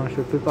stop it.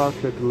 If people ask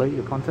you to delete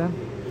your content,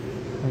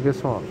 then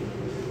guess what?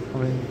 I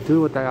mean,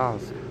 do what they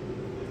ask.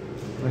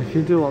 I mean, if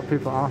you do what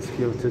people ask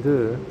you to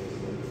do,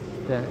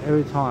 then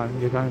every time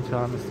you're going to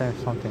understand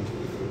something,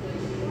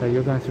 that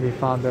you're going to be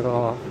far better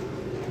off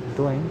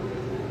doing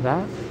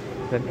that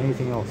than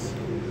anything else.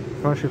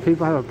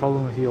 People have a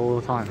problem with you all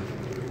the time.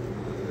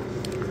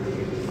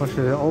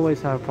 They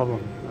always have a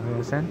problem. I mean, you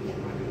understand?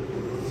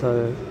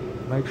 So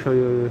make sure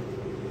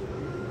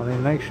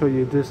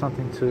you do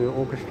something to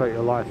orchestrate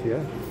your life,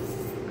 yeah?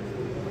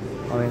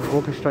 I mean,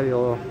 orchestrate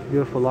your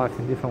beautiful life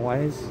in different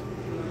ways,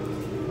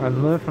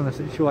 and learn from the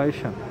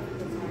situation.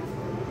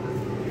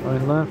 I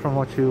mean, learn from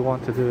what you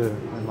want to do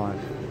in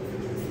life,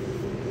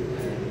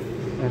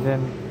 and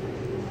then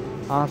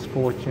ask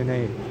for what you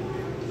need.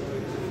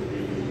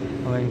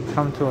 I mean,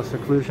 come to a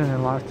seclusion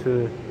in life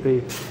to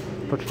be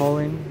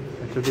patrolling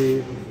and to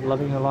be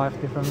loving your life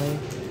differently,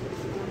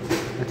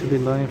 and to be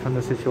learning from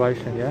the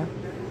situation, yeah?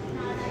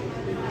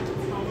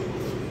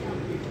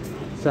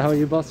 So how are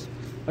you, boss?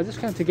 I just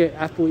came to get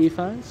Apple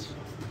earphones.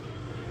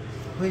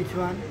 Which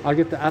one? I'll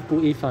get the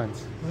Apple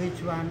earphones.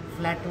 Which one?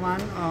 Flat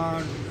one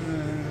or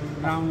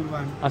round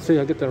one? I see.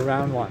 I'll get the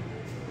round one.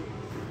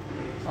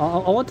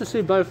 I want to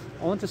see both.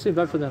 I want to see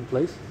both of them,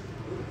 please.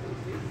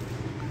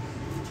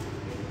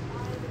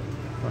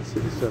 I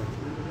see. So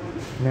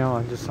now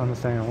I just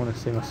understand. I want to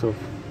see myself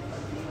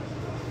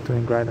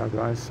doing great now,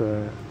 guys.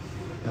 So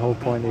the whole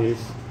point is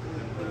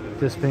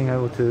just being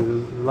able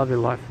to love your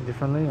life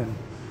differently and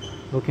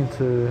looking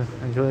to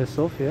enjoy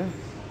yourself. Yeah.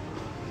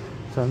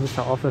 So I'm just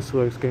at office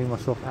works getting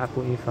myself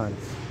Apple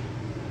earphones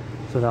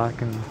so that I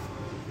can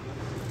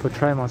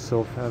portray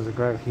myself as a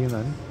great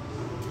human,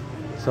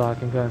 so I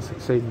can go and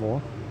succeed more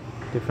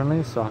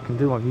differently, so I can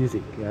do my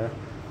music. Yeah.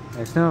 And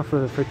it's not for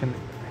the freaking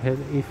head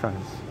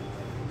earphones.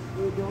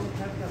 We don't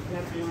have the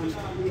flat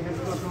one. We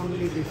have got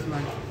only this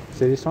one.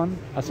 See this one?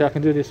 I say I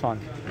can do this one.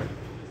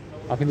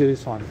 I can do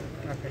this one.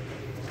 Okay.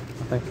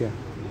 Thank you.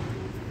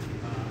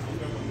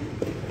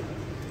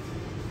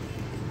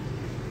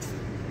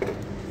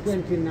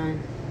 $29.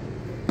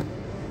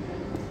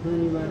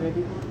 When you are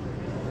ready.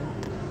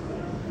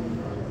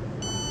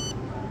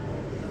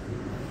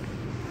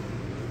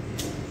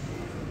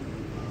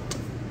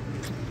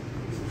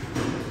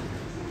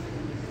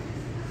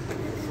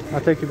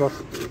 I'll take you,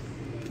 boss.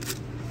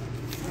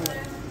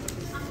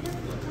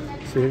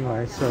 So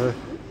anyway, so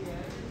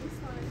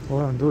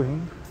what I'm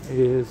doing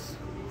is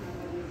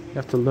you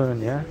have to learn,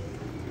 yeah?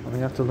 I mean,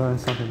 you have to learn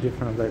something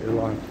different about your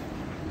life.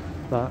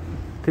 But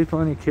people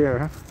only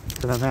care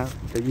to the amount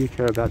that you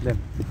care about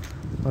them.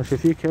 Like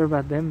if you care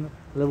about them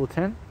level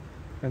 10,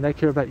 and they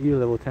care about you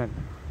level 10.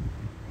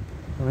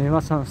 I mean, you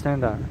must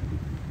understand that.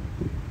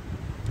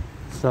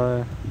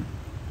 So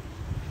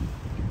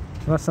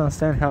you must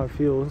understand how it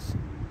feels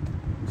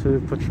to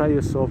portray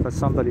yourself as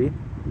somebody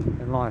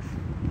in life.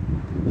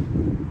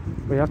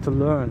 But you have to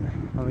learn.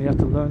 I mean, you have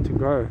to learn to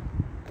grow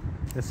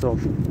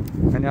yourself.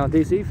 And now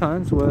these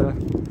earphones were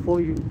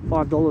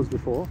 $45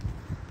 before,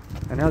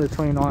 and now they're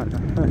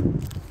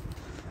 $29.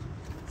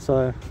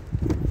 So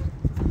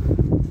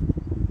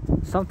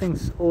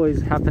something's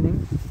always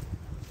happening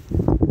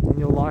in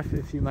your life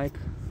if you make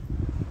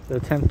the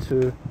attempt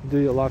to do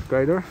your life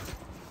greater.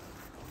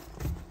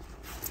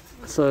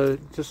 So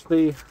just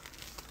be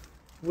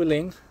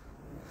willing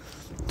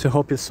to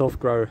help yourself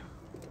grow.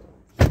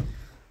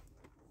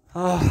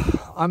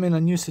 I'm in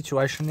a new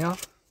situation now.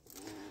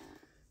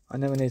 I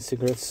never need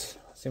cigarettes.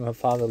 I see my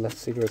father left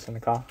cigarettes in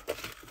the car.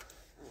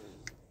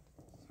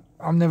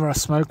 I'm never a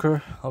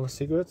smoker of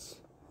cigarettes.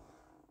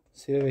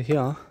 See over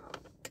here,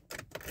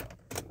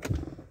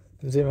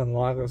 there's even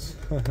lighters.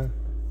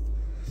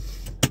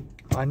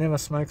 I never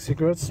smoke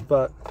cigarettes,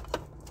 but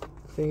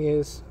the thing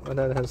is, my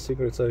dad has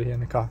cigarettes over here in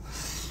the car.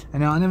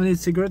 And now I never need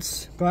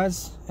cigarettes,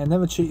 guys, and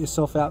never cheat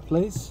yourself out,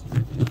 please.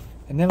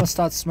 And never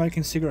start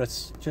smoking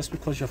cigarettes just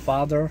because your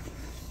father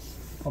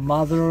or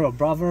mother or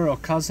brother or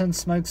cousin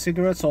smokes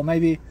cigarettes, or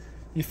maybe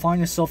you find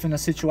yourself in a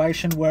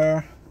situation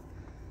where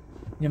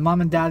your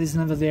mum and dad is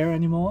never there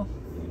anymore,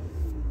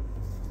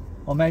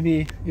 or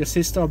maybe your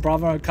sister or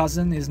brother or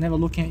cousin is never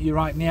looking at you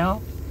right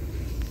now.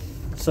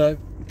 So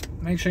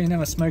make sure you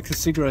never smoke a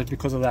cigarette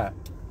because of that.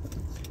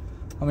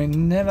 I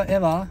mean, never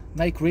ever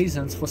make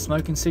reasons for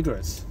smoking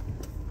cigarettes.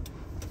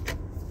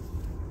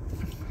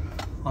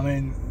 I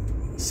mean,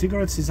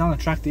 cigarettes is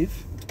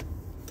unattractive,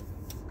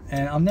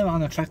 and I'm never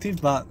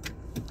unattractive, but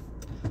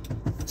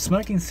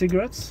smoking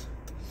cigarettes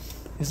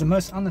is the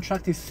most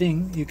unattractive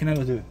thing you can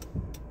ever do.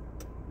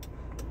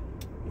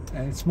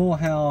 And it's more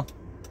how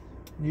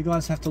you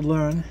guys have to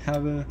learn how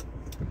to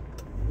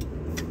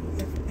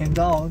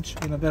indulge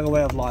in a better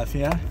way of life,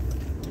 yeah?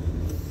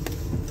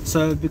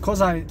 So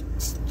because I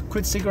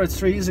quit cigarettes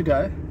 3 years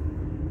ago,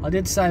 I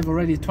did save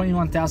already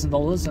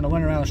 $21,000, and I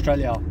went around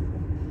Australia.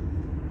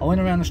 I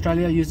went around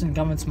Australia using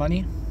government's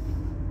money,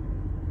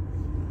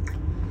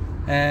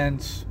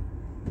 and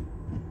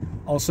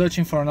I was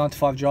searching for a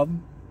 9-to-5 job,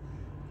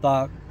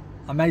 but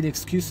I made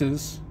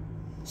excuses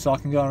so I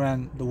can go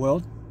around the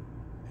world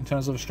in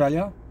terms of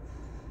Australia.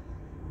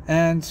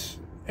 And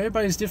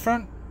everybody's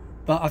different,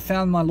 but I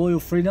found my loyal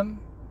freedom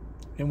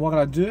in what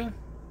I do.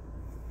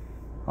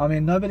 I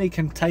mean, nobody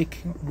can take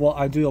what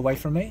I do away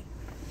from me.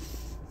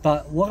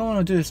 But what I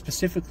want to do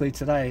specifically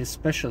today,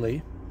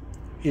 especially,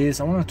 is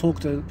I want to talk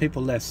to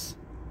people less.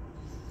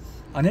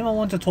 I never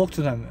want to talk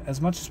to them as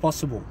much as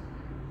possible.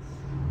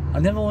 I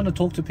never want to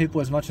talk to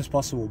people as much as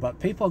possible, but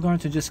people are going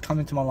to just come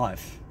into my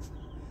life.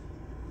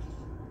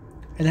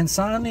 And then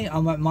suddenly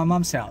I'm at my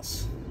mum's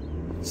house.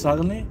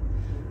 Suddenly.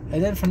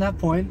 And then from that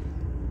point,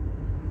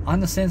 I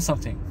understand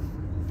something.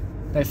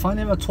 If I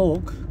never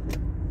talk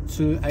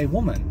to a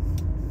woman,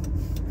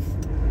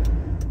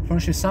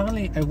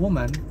 suddenly a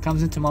woman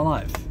comes into my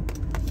life.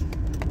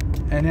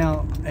 And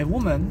now a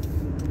woman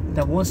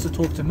that wants to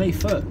talk to me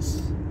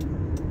first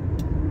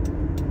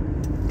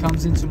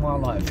comes into my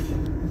life.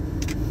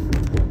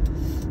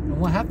 And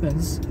what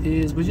happens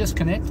is we just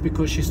connect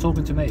because she's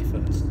talking to me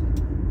first.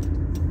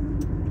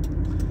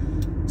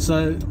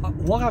 So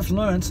what I've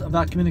learned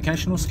about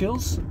communicational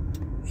skills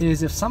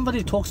is if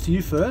somebody talks to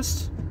you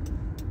first,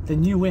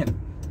 then you win.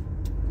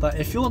 But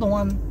if you're the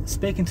one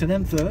speaking to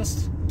them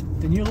first,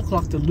 then you look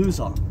like the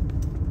loser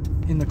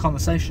in the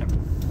conversation.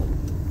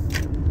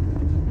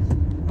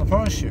 I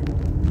promise you.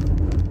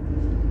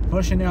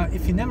 Now,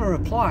 if you never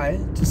reply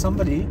to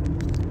somebody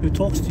who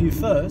talks to you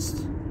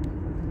first,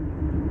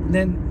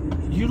 then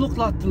you look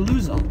like the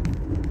loser.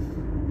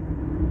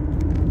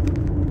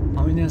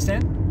 I mean, you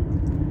understand?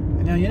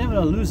 And now, you're never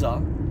a loser,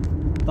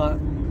 but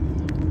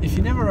if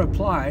you never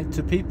reply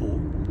to people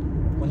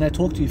when they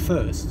talk to you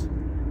first,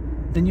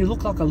 then you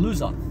look like a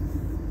loser. I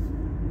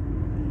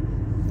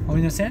mean, you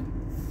understand?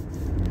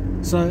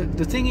 So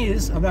the thing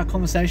is about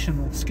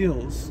conversational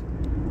skills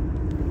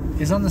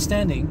is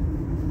understanding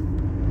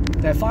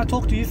that if I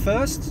talk to you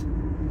first,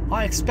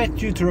 I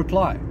expect you to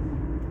reply.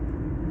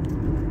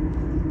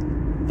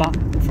 But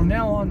from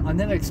now on, I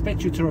never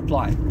expect you to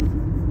reply.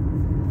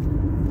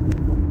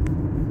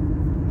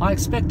 I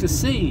expect to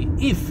see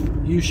if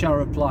you shall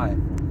reply.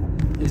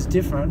 Is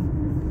different,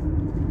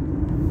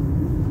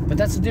 but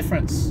that's the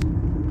difference.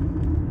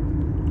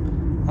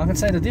 I can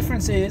say the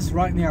difference is,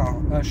 right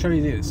now, I'll show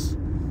you this,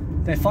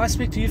 that if I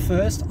speak to you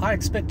first, I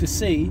expect to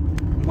see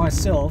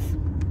myself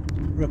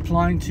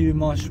replying to you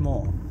much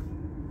more.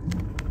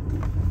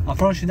 I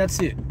promise you that's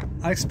it.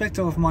 I expect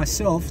of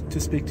myself to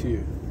speak to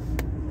you.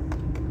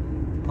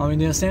 I mean,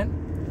 you understand?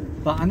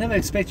 But I never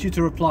expect you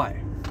to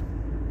reply.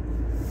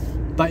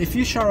 But if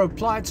you shall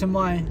reply to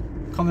my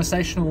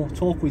conversational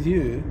talk with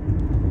you,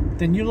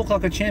 then you look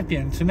like a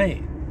champion to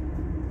me.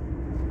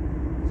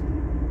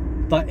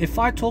 But if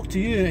I talk to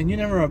you and you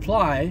never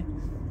reply,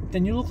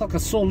 then you look like a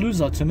sore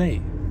loser to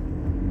me.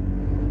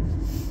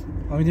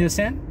 I mean, you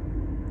understand?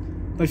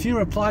 But if you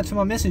reply to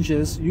my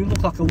messages, you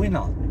look like a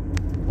winner.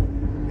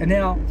 And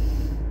now,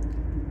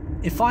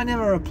 if I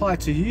never reply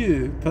to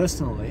you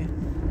personally,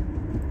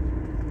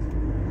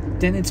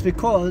 then it's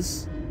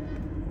because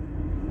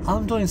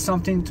I'm doing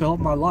something to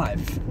help my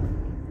life.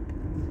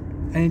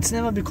 And it's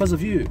never because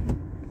of you.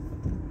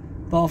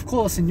 But of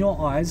course, in your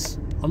eyes,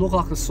 I look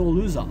like a sore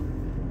loser.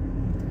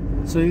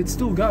 So it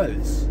still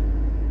goes.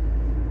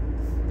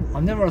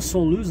 I'm never a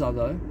sore loser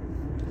though.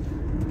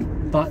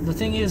 But the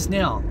thing is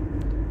now,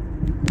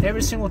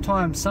 every single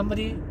time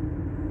somebody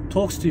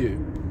talks to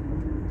you,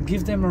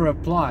 give them a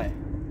reply.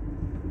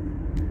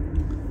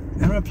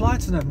 And reply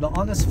to them, the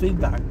honest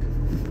feedback.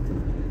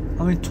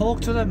 I mean,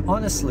 talk to them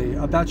honestly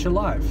about your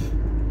life.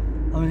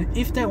 I mean,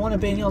 if they want to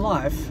be in your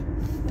life,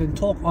 then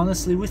talk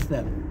honestly with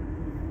them.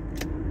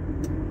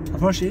 I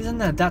promise you, isn't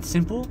that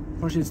simple? I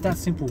promise you, it's that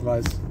simple,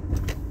 guys.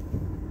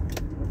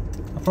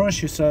 I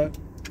promise you. So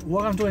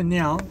what I'm doing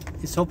now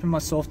is helping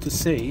myself to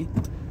see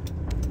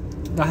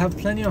that I have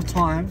plenty of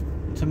time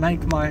to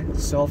make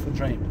myself a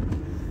dream.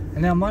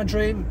 And now my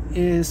dream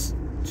is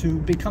to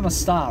become a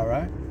star,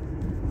 right?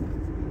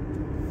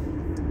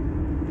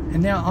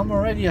 And now I'm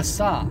already a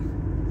star.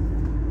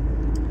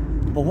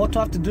 But what do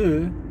I have to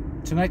do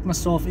to make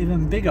myself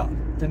even bigger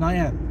than I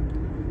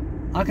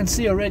am? I can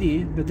see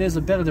already that there's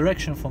a better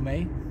direction for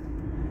me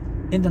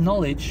in the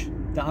knowledge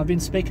that I've been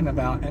speaking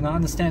about, and I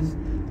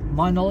understand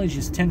my knowledge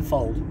is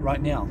tenfold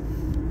right now.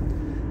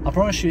 I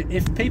promise you,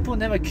 if people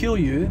never kill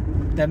you,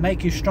 they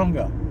make you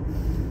stronger.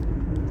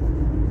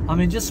 I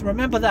mean, just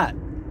remember that.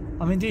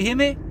 I mean, do you hear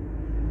me?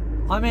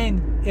 I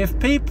mean, if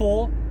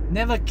people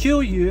never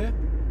kill you,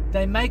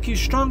 they make you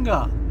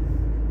stronger.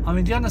 I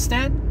mean, do you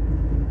understand?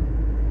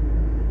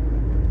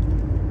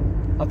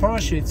 I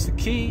promise you, it's the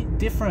key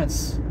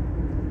difference.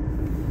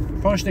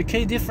 I promise you, the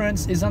key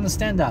difference is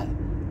understand that.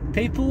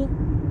 People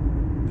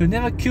who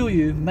never kill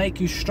you make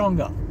you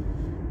stronger.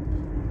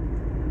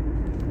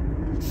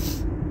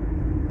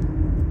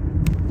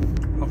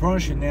 I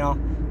promise you. Now,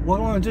 what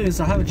I want to do is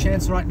I have a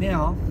chance right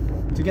now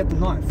to get the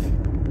knife.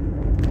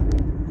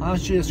 I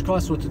asked Jesus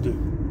Christ what to do.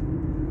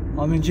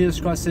 I mean, Jesus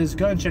Christ says,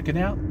 go and check it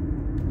out.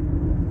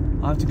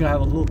 I have to go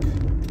have a look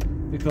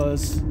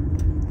because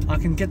I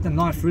can get the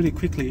knife really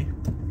quickly,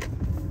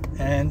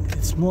 and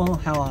it's more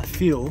how I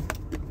feel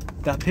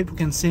that people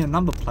can see the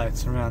number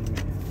plates around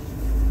me.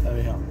 There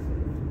we are.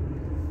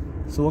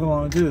 So what I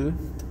want to do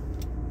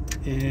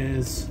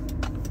is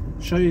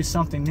show you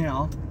something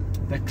now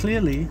that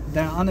clearly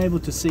they're unable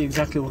to see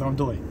exactly what I'm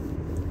doing.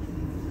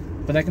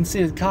 But they can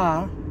see a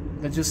car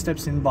that just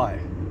steps in by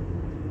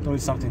doing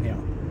something here.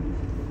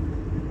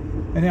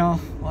 And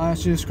now I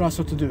asked Jesus Christ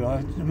what to do.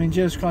 I mean,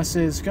 Jesus Christ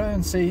says, go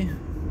and see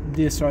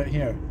this right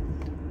here,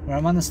 where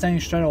I'm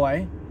understanding straight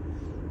away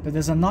that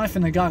there's a knife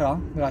in the gutter,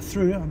 that I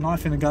threw a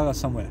knife in the gutter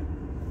somewhere.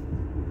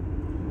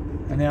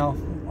 And now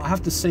I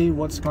have to see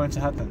what's going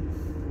to happen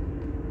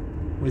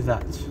with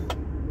that.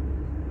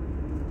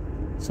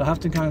 So I have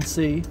to go and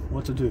see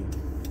what to do.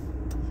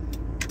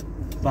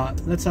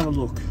 But let's have a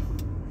look.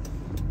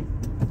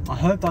 I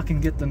hope I can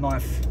get the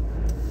knife.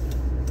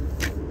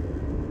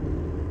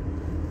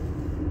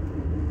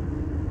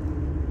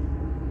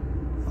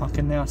 I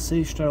can now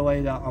see straight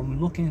away that I'm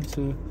looking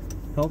to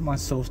help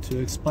myself, to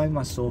explain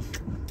myself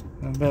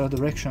in a better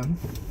direction.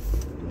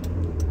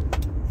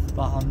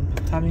 But I'm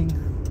having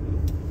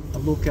a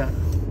look at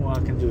what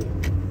I can do.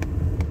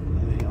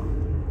 There we go.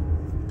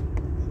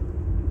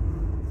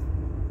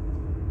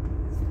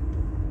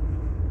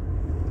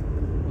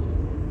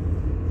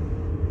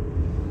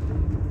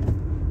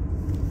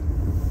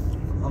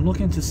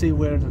 looking to see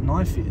where the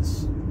knife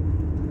is.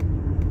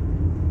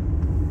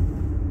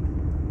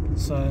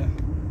 So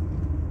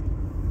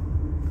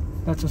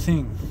that's the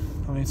thing.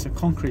 I mean, it's a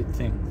concrete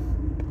thing.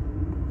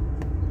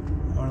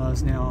 I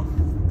realize now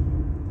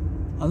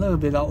a little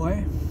bit that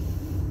way.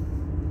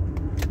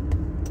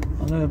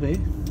 A little bit.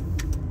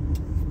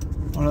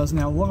 I realize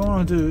now what I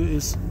want to do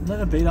is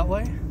let it be that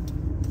way.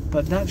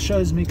 But that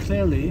shows me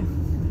clearly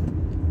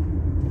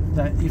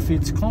that if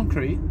it's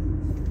concrete,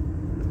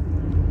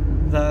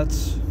 that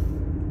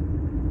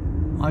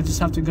I just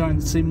have to go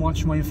and see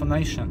much more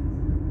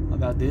information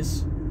about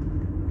this,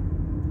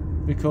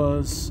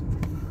 because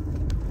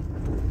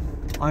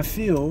I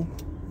feel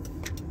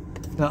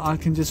that I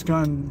can just go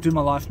and do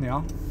my life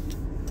now.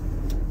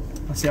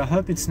 I see, I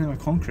hope it's never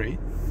concrete,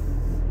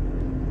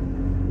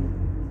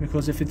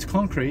 because if it's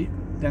concrete,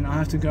 then I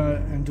have to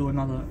go and do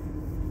another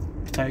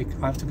take.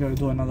 I have to go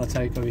do another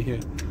take over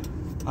here.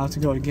 I have to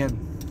go again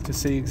to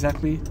see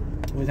exactly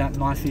where that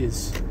knife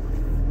is.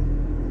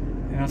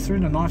 And I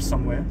threw the knife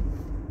somewhere.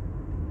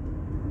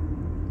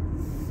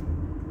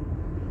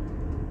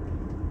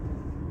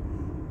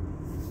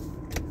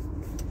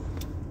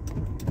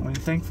 I mean,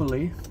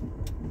 thankfully,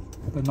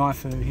 the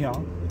knife over here,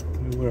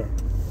 we were.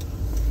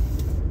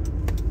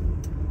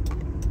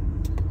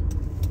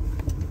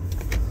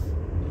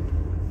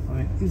 I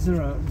mean, is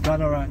there a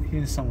gutter right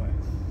here somewhere?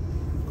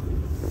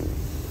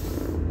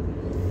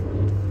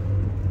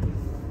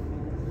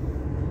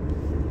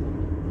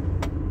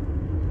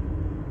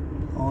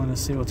 I want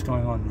to see what's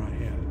going on right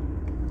here.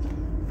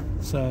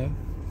 So,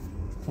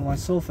 for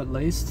myself at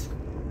least,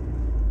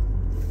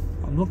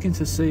 I'm looking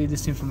to see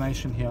this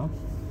information here,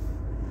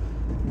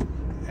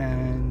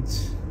 and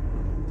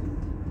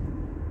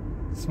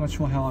it's much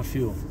more how I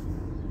feel.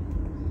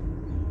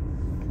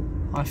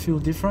 I feel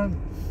different.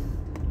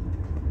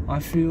 I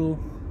feel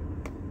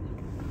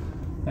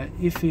that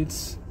if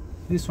it's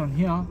this one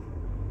here,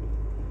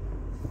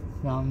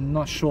 now I'm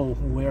not sure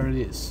where it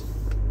is.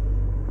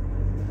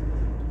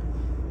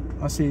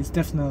 I see it's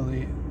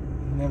definitely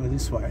never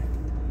this way.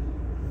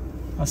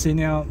 I see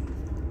now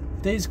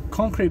these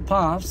concrete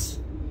paths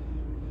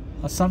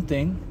are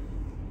something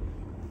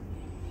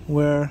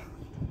where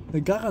the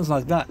gutter's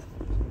like that,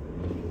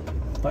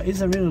 but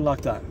is it really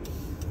like that?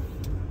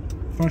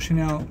 First,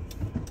 now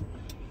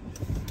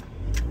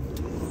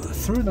I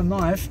threw the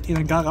knife in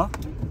a gutter.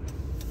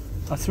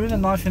 I threw the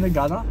knife in the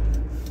gutter,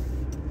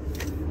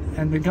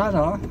 and the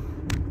gutter,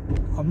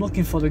 I'm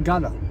looking for the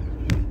gutter.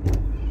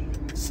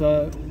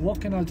 So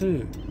what can I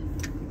do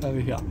over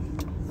here?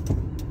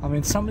 I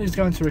mean, somebody's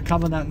going to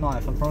recover that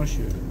knife, I promise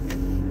you.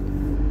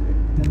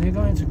 And they're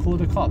going to call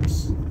the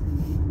cops.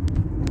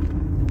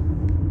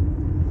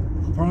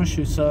 I promise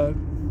you. So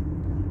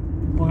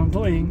what I'm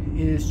doing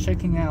is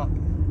checking out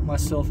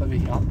myself over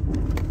here.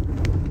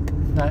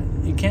 That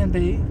it can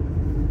be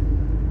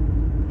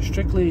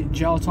strictly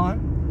jail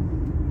time,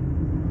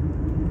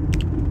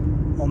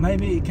 or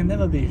maybe it can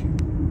never be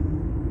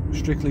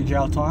strictly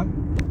jail time,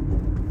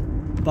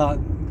 but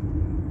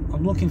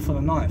I'm looking for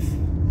the knife.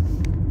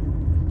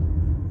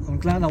 I'm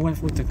glad I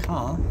went with the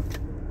car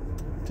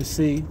to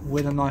see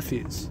where the knife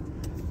is.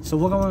 So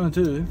what I want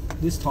to do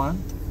this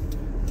time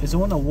is I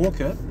want to walk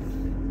it.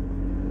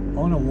 I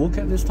want to walk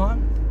it this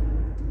time,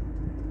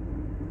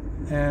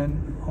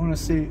 and I want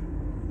to see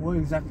what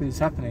exactly is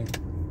happening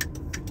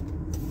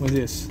with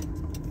this.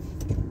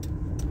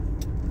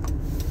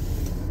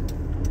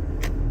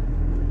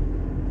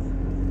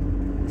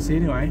 See,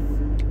 anyway,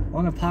 I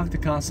want to park the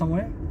car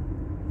somewhere.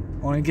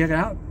 I want to get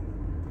out,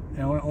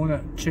 and I want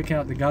to check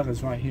out the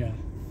gutters right here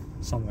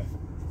somewhere.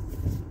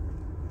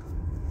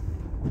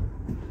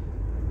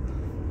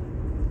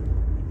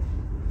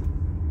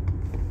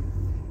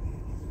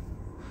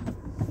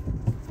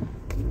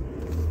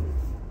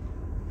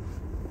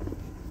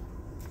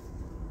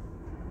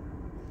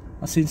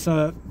 I see,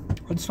 so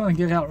I just want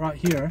to get out right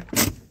here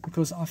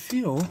because I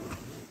feel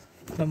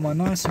that my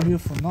nice and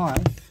beautiful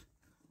knife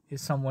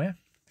is somewhere,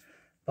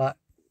 but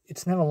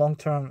it's never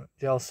long-term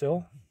jail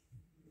cell.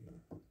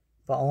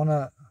 But I want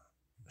to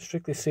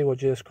strictly see what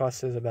Jesus Christ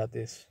says about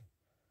this.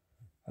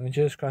 I mean,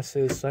 Jesus Christ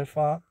says so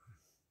far,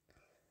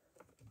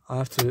 I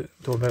have to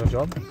do a better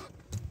job.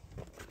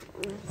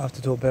 I have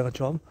to do a better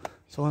job.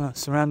 So I want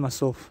to surround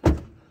myself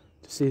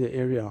to see the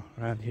area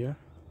around here.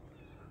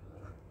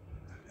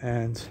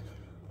 And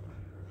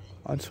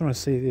I just want to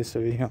see this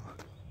over here.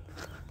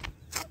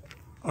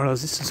 Alright,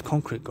 this is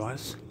concrete,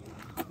 guys.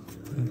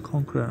 And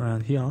concrete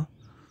around here.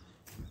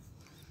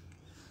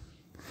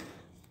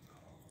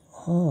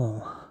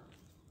 Oh.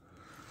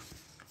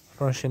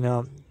 Russian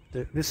now,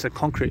 this is a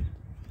concrete.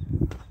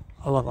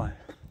 I love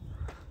it.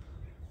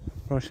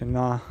 Russian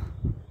now.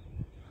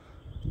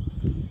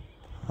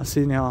 I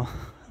see now.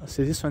 I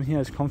see this one here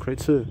is concrete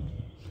too.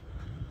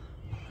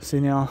 I see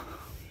now,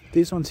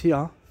 these ones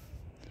here,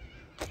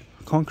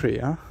 concrete.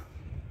 Yeah.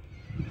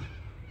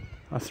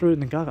 I threw it in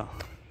the gutter.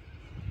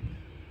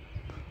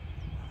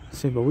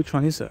 See, but which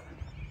one is it?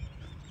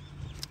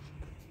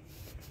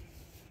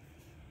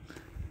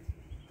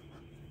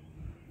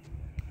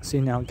 See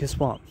now, guess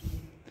what?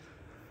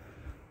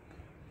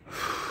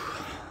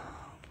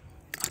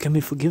 can be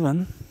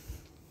forgiven.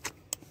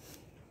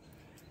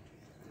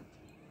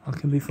 I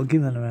can be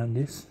forgiven around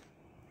this.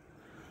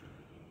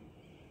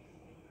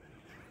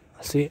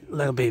 I see a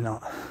little bit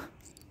not.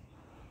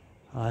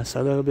 Alright,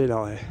 so a little bit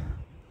that way.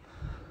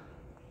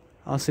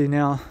 I see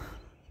now.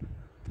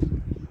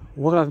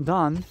 What I've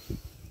done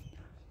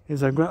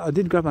is I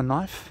did grab a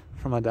knife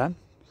from my dad,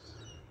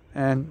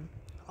 and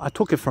I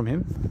took it from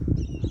him,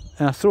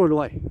 and I threw it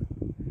away.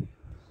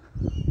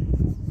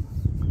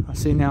 I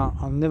see now.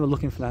 I'm never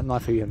looking for that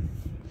knife again.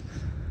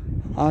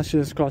 I asked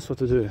Jesus Christ what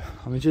to do.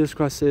 I mean, Jesus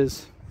Christ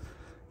says.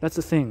 That's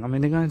the thing. I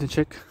mean, they're going to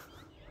check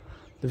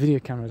the video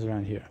cameras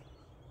around here.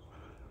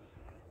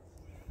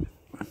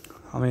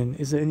 I mean,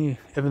 is there any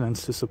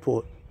evidence to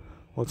support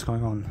what's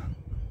going on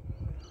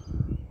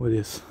with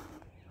this?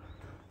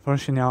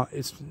 Unfortunately now,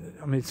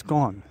 it's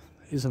gone,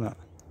 isn't it?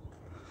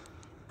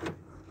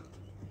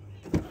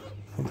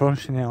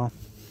 Unfortunately now,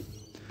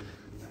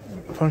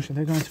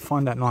 they're going to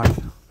find that knife.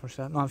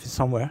 Unfortunately, that knife is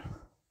somewhere.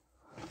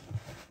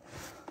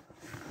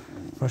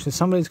 Unfortunately,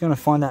 somebody's going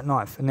to find that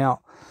knife. And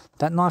now,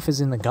 that knife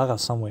is in the gutter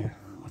somewhere.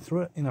 I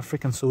threw it in a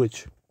freaking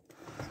sewage.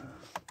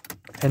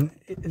 And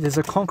there's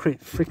a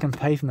concrete freaking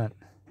pavement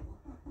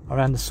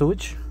around the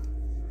sewage.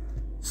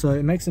 So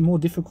it makes it more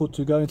difficult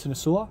to go into the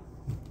sewer.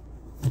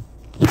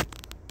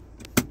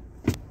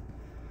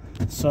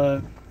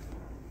 So,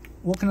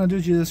 what can I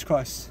do, Jesus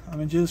Christ? I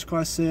mean, Jesus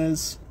Christ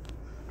says,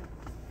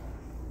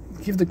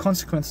 give the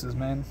consequences,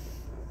 man.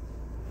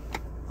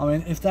 I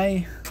mean, if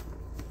they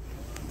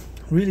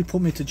really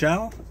put me to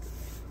jail,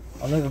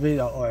 I'll let it be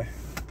that way.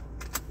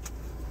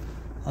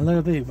 I'll let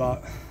it be,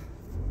 but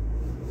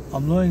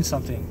I'm learning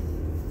something.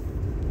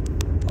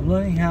 I'm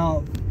learning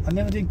how I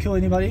never did kill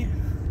anybody.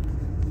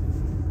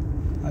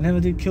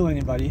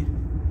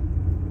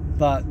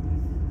 But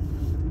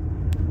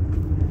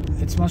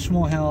it's much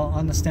more how I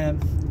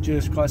understand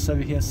Jesus Christ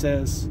over here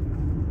says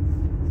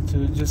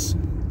to just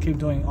keep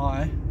doing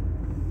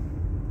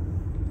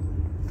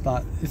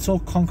but it's all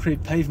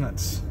concrete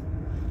pavements,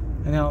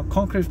 and now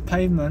concrete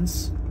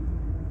pavements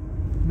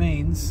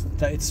means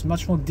that it's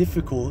much more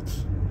difficult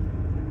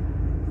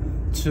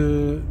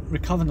to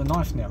recover the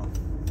knife now.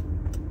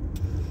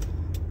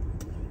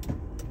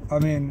 I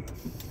mean,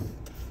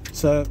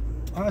 so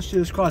I asked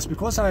Jesus Christ,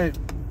 because I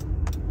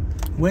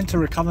went to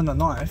recover the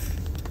knife,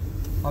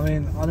 I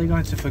mean, are they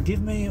going to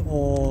forgive me,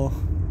 or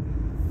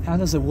how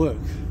does it work?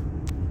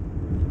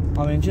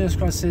 I mean, Jesus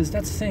Christ says,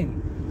 that's the thing.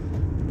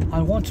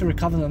 I want to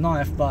recover the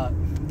knife, but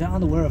they're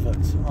unaware of it,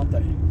 aren't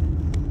they?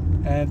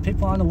 And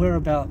people aren't aware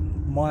about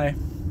my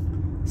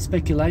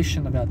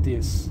speculation about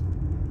this,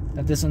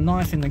 that there's a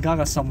knife in the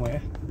gutter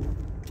somewhere,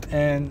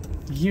 and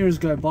years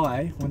go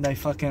by when they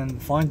fucking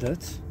find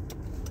it.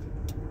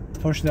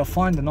 First they'll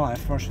find the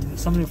knife,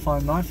 somebody will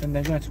find a knife, and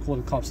they're going to call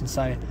the cops and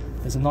say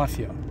there's a knife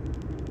here.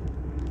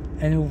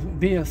 And it will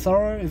be a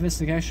thorough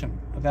investigation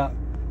about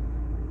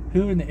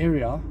who in the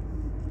area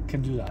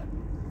can do that.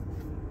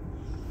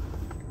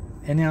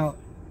 And now,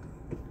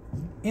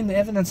 in the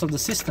evidence of the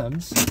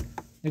systems,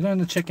 they're going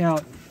to check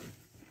out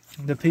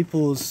the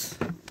people's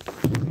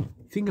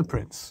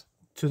fingerprints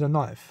to the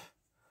knife.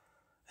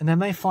 And they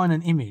may find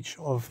an image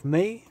of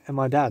me and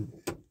my dad.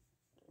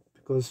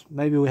 Because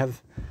maybe we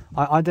have,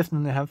 I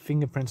definitely have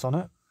fingerprints on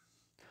it.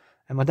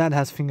 And my dad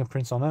has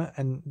fingerprints on it.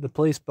 And the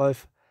police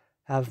both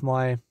have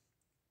my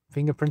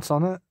fingerprints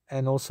on it.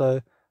 And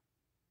also,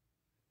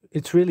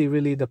 it's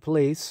really the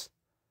police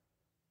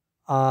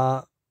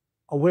are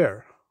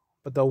aware.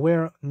 But the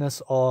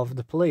awareness of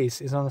the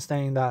police is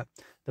understanding that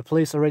the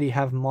police already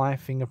have my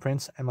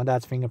fingerprints and my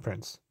dad's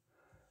fingerprints.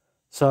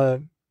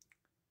 So,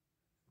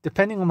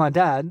 depending on my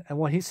dad and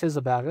what he says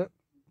about it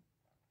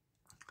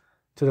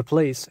to the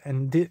police,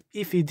 and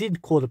if he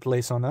did call the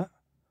police on it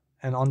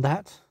and on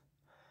that,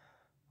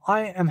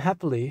 I am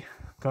happily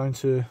going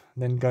to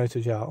then go to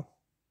jail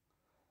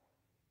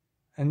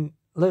and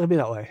let it be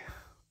that way.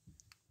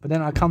 But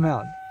then I come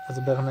out as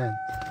a better man,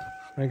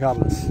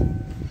 regardless.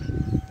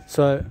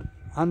 So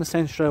I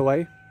understand straight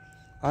away.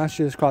 I asked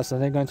Jesus Christ, are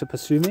they going to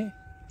pursue me?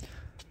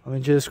 I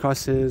mean, Jesus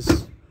Christ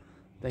says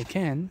they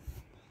can,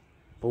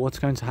 but what's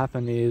going to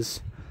happen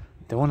is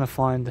they want to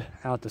find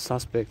out the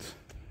suspect.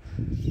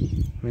 I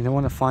mean, they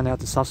want to find out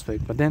the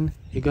suspect, but then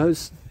he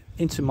goes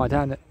into my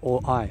dad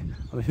or I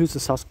mean, who's the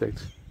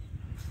suspect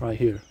right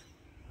here?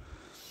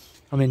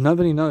 I mean,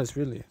 nobody knows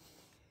really.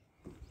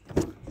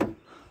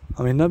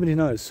 I mean, nobody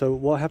knows. So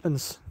what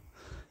happens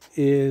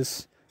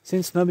is,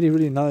 since nobody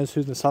really knows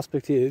who the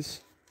suspect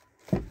is,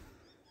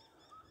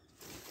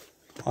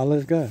 I'll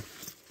let it go.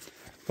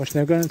 Watch,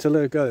 they're going to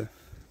let it go.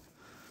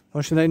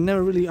 Watch, they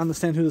never really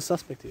understand who the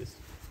suspect is.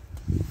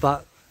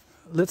 But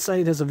let's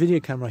say there's a video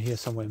camera here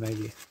somewhere,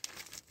 maybe.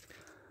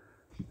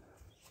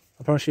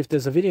 I promise you, if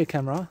there's a video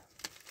camera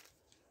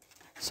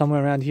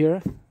somewhere around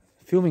here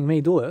filming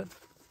me do it,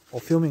 or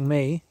filming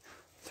me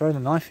throw the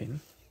knife in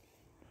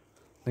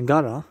the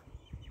gutter,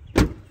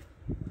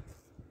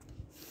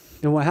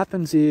 then what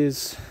happens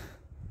is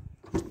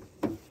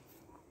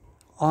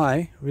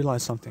I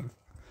realize something.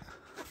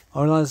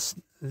 I realize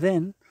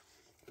then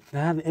they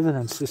have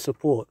evidence to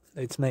support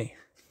it's me.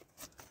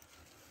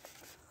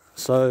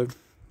 So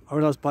I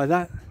realized by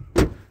that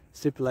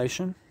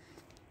stipulation,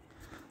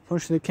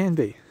 unfortunately it can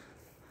be.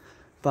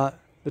 But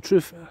the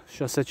truth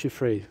shall set you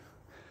free.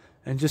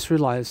 And just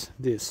realize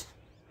this,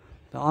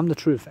 that I'm the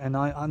truth, and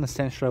I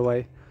understand straight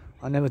away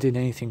I never did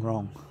anything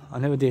wrong. I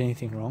never did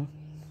anything wrong.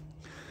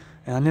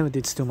 And I never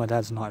did steal my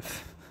dad's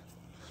knife.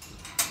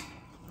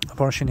 I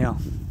promise you now.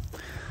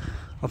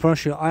 I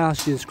promise you, I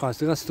asked Jesus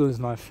Christ, did I steal his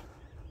knife?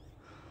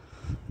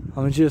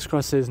 I mean, Jesus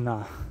Christ says,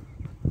 nah,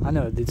 I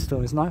never did steal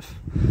his knife.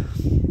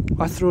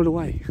 I threw it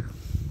away.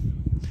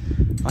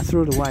 I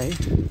threw it away,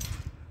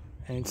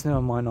 and it's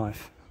never my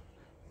knife.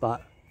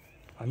 But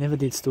I never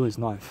did steal his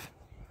knife.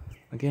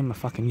 I gave him a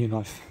fucking new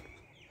knife.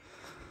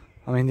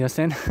 I mean, you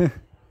understand?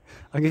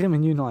 I gave him a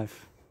new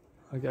knife.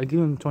 I give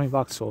him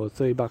 $20 or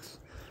 $30.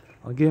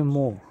 I'll give him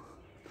more.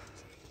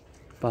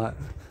 But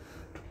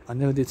I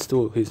never did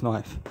steal his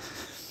knife.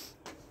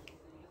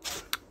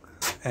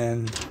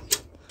 And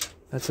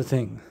that's the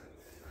thing.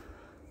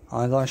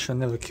 I shall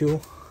never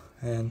kill.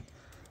 And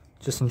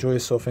just enjoy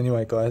yourself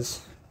anyway,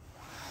 guys.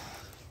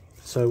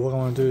 So what I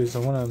want to do is I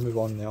want to move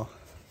on now.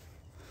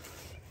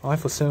 I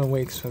for 7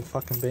 weeks have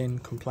fucking been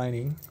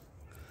complaining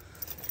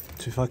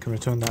to fucking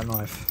return that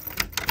knife.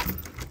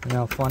 And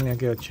now finally I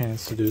get a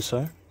chance to do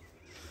so.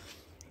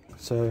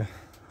 So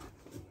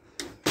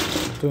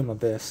I'm doing my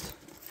best.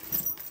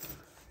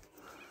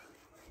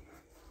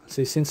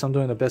 See, since I'm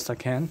doing the best I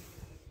can,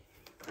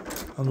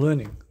 I'm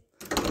learning.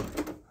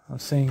 I'm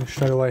seeing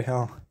straight away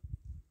how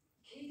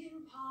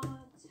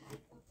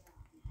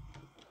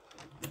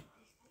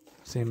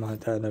see my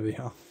dad over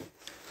here.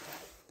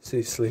 See,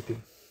 he's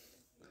sleeping.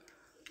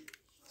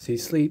 See, he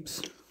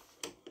sleeps.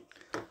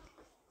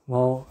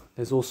 Well,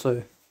 there's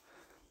also,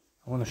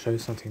 I want to show you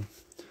something.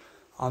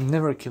 I'm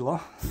never a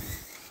killer.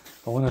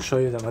 I want to show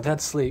you that my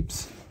dad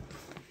sleeps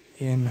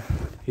in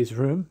his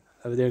room,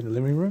 over there in the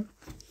living room.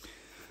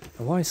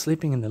 And while he's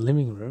sleeping in the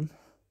living room,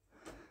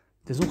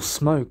 there's all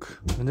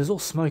smoke. And there's all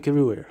smoke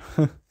everywhere.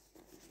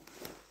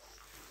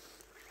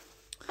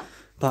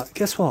 But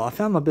guess what? I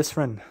found my best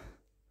friend.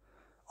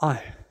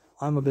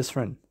 I'm my best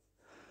friend.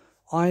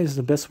 I is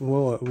the best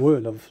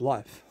word of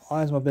life.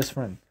 I is my best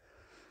friend.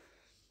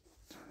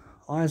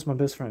 I is my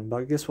best friend.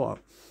 But guess what?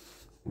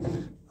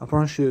 I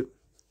promise you,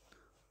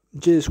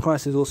 Jesus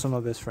Christ is also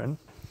my best friend.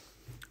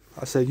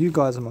 I said you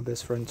guys are my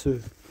best friend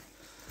too.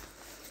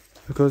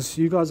 Because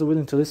you guys are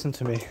willing to listen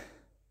to me.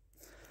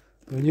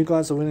 And you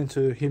guys are willing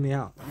to hear me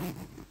out.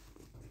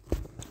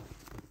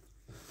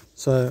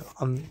 So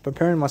I'm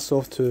preparing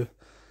myself to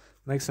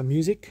make some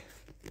music.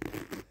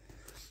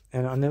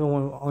 And I never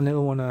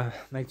want to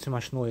make too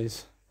much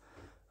noise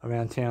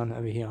around town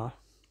over here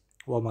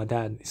while my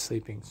dad is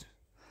sleeping.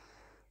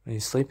 When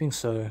he's sleeping,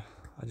 so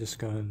I just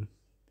go and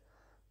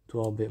do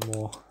a bit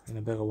more in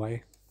a better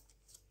way.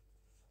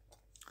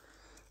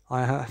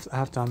 I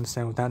have to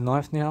understand with that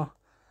knife now,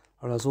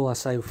 or else all I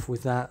say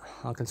with that,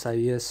 I can say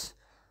yes.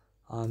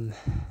 I'm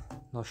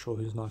not sure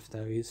whose knife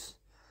that is.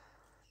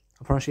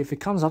 I promise you, if it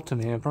comes up to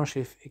me, I promise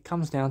you, if it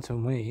comes down to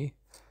me,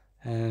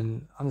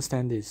 and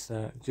understand this,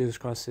 Jesus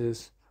Christ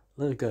says,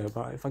 let it go.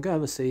 But if I go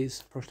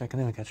overseas, I promise you, they can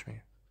never catch me.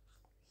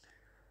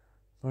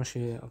 I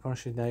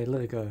promise you, they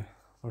let it go. I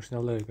promise you,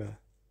 they'll let it go.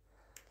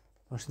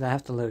 I promise you, they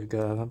have to let it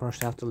go. I promise you,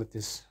 they have to let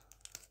this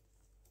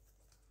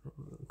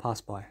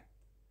pass by.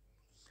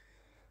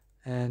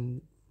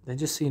 And they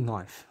just see a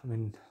knife. I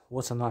mean,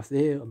 what's a knife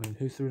there? I mean,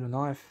 who threw the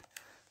knife?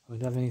 I mean,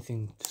 do you have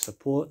anything to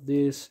support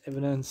this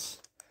evidence?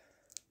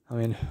 I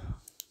mean,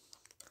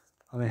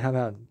 how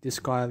about this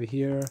guy over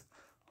here,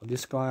 or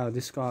this guy, or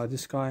this guy, or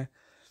this guy?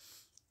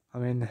 I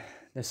mean,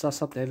 they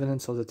suss up the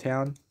evidence of the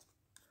town,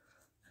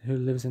 who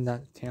lives in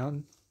that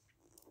town.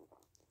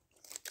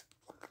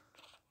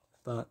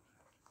 But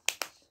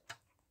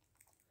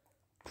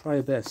try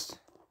your best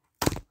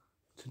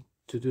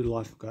to do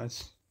life,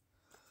 guys.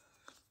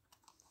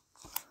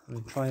 I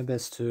mean, try your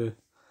best to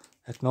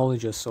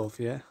acknowledge yourself,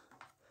 yeah?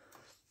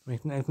 I mean,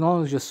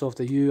 acknowledge yourself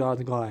that you are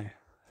the guy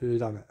who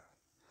done it.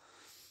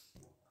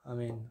 I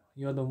mean,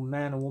 you're the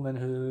man or woman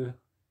who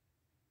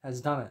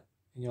has done it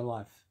in your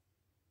life.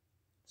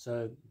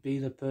 So be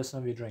the person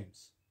of your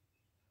dreams.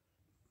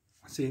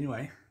 See,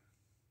 anyway,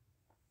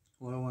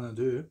 what I want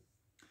to do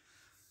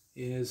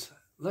is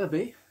let it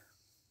be.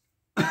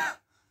 I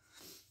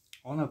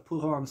want to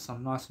put on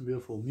some nice and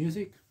beautiful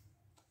music.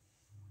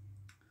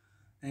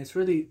 And it's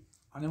really,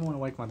 I don't want to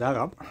wake my dad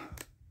up.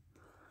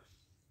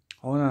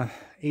 I want to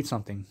eat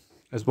something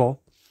as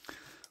well.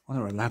 I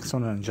want to relax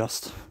on it and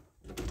just.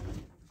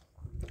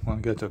 I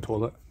want to go to the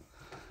toilet.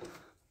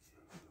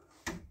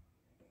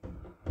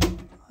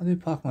 I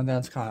did park my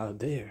dad's car out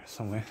there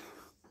somewhere.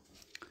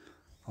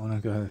 I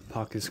want to go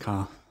park his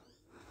car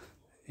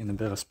in a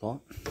better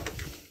spot.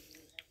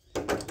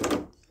 I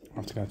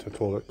have to go to the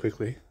toilet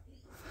quickly.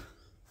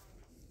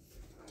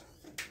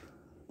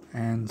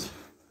 And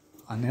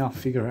I now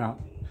figure out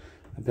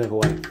a better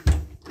way.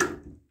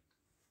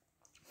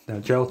 Now,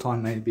 jail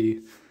time may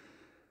be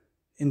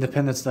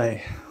Independence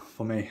Day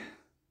for me.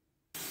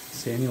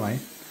 See, anyway,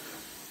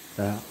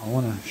 that I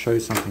want to show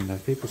you something,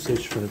 that people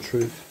search for the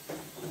truth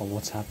of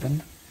what's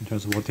happened. in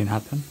terms of what didn't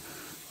happen.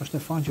 Why should I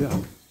find you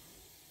out?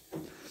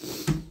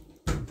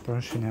 I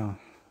promise you now,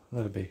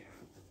 let it be.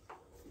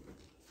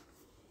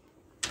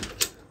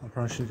 I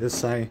promise you just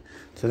say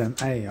to them,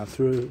 hey, I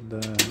threw the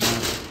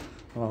knife.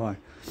 Oh, I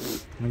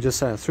mean, just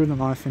say I threw the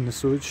knife in the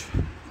sewage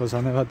because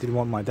I never did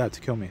want my dad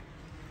to kill me.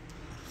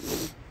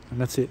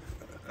 And that's it.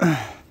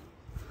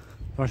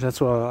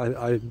 That's what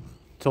I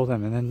told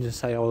them, and then just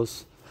say I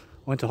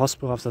went to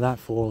hospital after that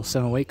for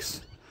 7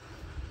 weeks.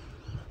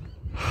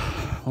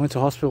 I went to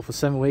hospital for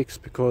 7 weeks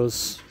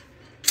because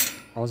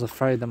I was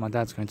afraid that my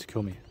dad's going to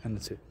kill me, and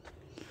that's it.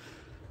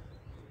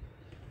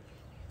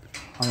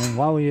 I mean,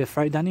 why were you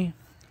afraid, Danny?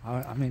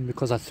 I mean,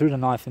 because I threw the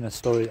knife in the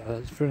sewage,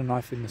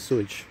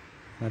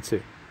 and that's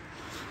it.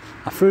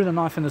 I threw the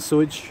knife in the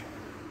sewage,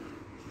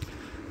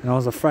 and I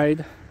was afraid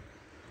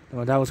that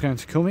my dad was going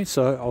to kill me,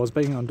 so I was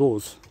banging on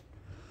doors,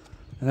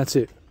 and that's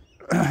it.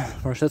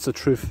 That's the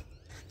truth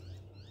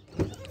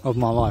of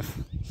my life.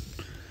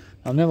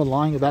 I'm never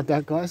lying about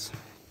that, guys.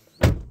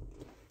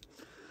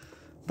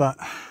 But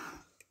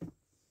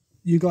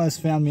you guys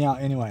found me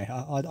out anyway.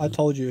 I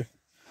told you,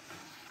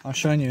 I've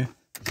shown you.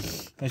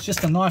 It's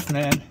just a knife,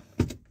 man.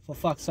 For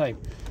fuck's sake.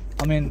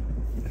 I mean,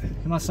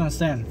 you must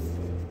understand.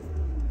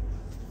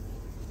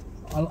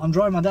 I'm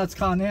driving my dad's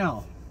car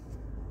now.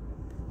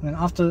 I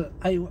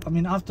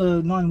mean,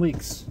 after 9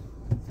 weeks.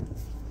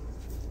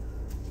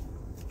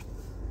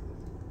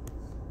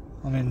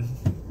 I mean,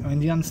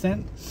 do you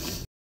understand?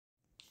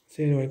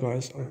 So anyway,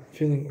 guys, I'm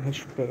feeling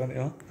much better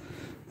now.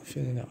 I'm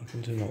feeling that I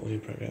can do my audio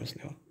programs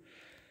now.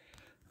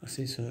 I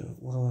see. So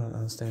what I want to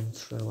understand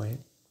straight away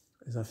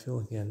is I feel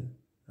again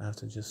I have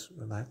to just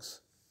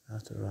relax. I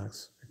have to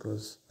relax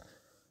because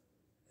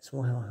it's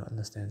more how I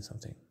understand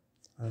something.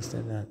 I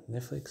understand that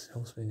Netflix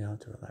helps me now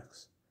to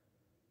relax.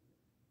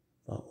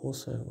 But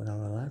also when I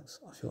relax,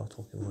 I feel like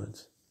talking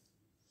words.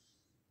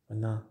 But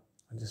nah,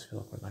 I just feel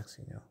like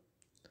relaxing now.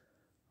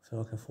 I feel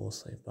like I can fall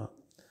asleep. But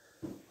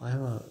I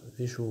have a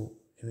visual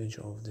image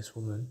of this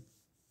woman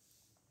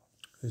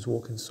who's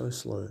walking so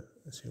slow.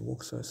 She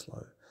walks so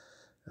slow.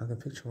 And I can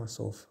picture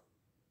myself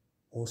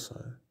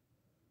also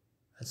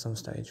at some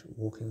stage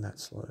walking that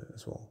slow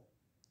as well,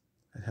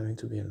 and having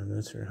to be in a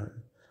nursery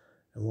home.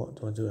 And what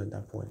do I do at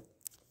that point?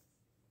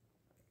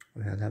 I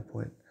mean, at that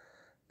point,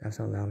 they have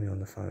to allow me on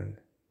the phone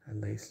at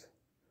least.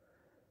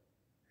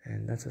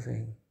 And that's the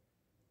thing.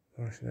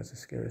 Honestly, that's the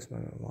scariest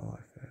moment of my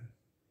life, man.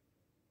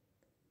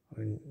 I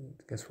mean,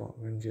 guess what?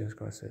 When Jesus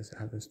Christ says it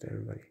happens to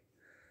everybody,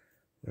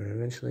 where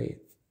eventually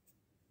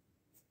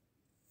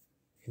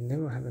it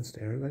never happens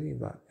to everybody,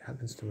 but it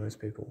happens to most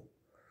people,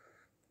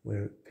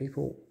 where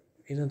people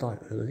either die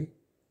early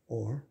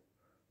or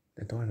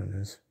they die in a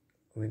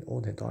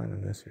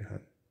nursery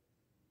home.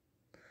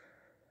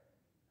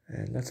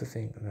 And that's the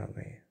thing about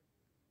me.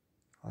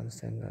 I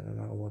understand that no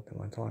matter what,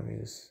 my time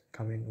is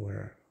coming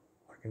where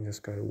I can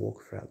just go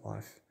walk throughout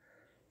life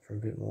for a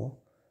bit more,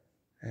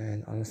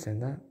 and I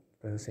understand that.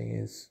 But the thing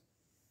is,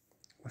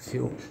 I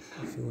feel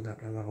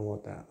that no matter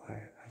what, that I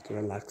have to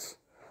relax.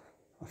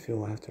 I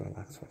feel I have to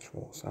relax much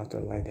more, so I have to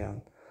lay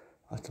down.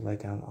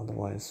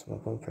 Otherwise my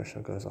blood pressure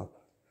goes up.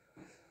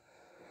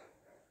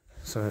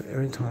 So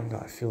every time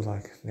that I feel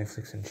like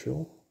Netflix and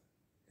chill,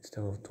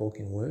 instead of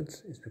talking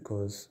words, is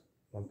because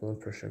my blood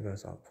pressure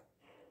goes up.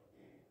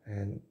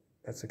 And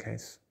that's the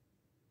case.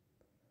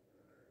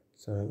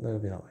 So let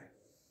it be that way.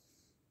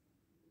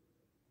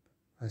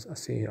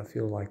 I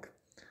feel like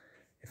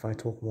if I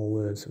talk more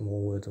words,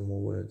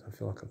 I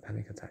feel like a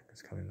panic attack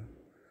is coming up.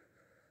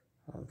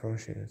 I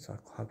promise you, it's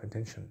like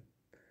hypertension.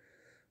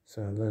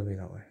 So let it be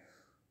that way.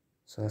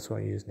 So that's why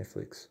I use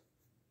Netflix.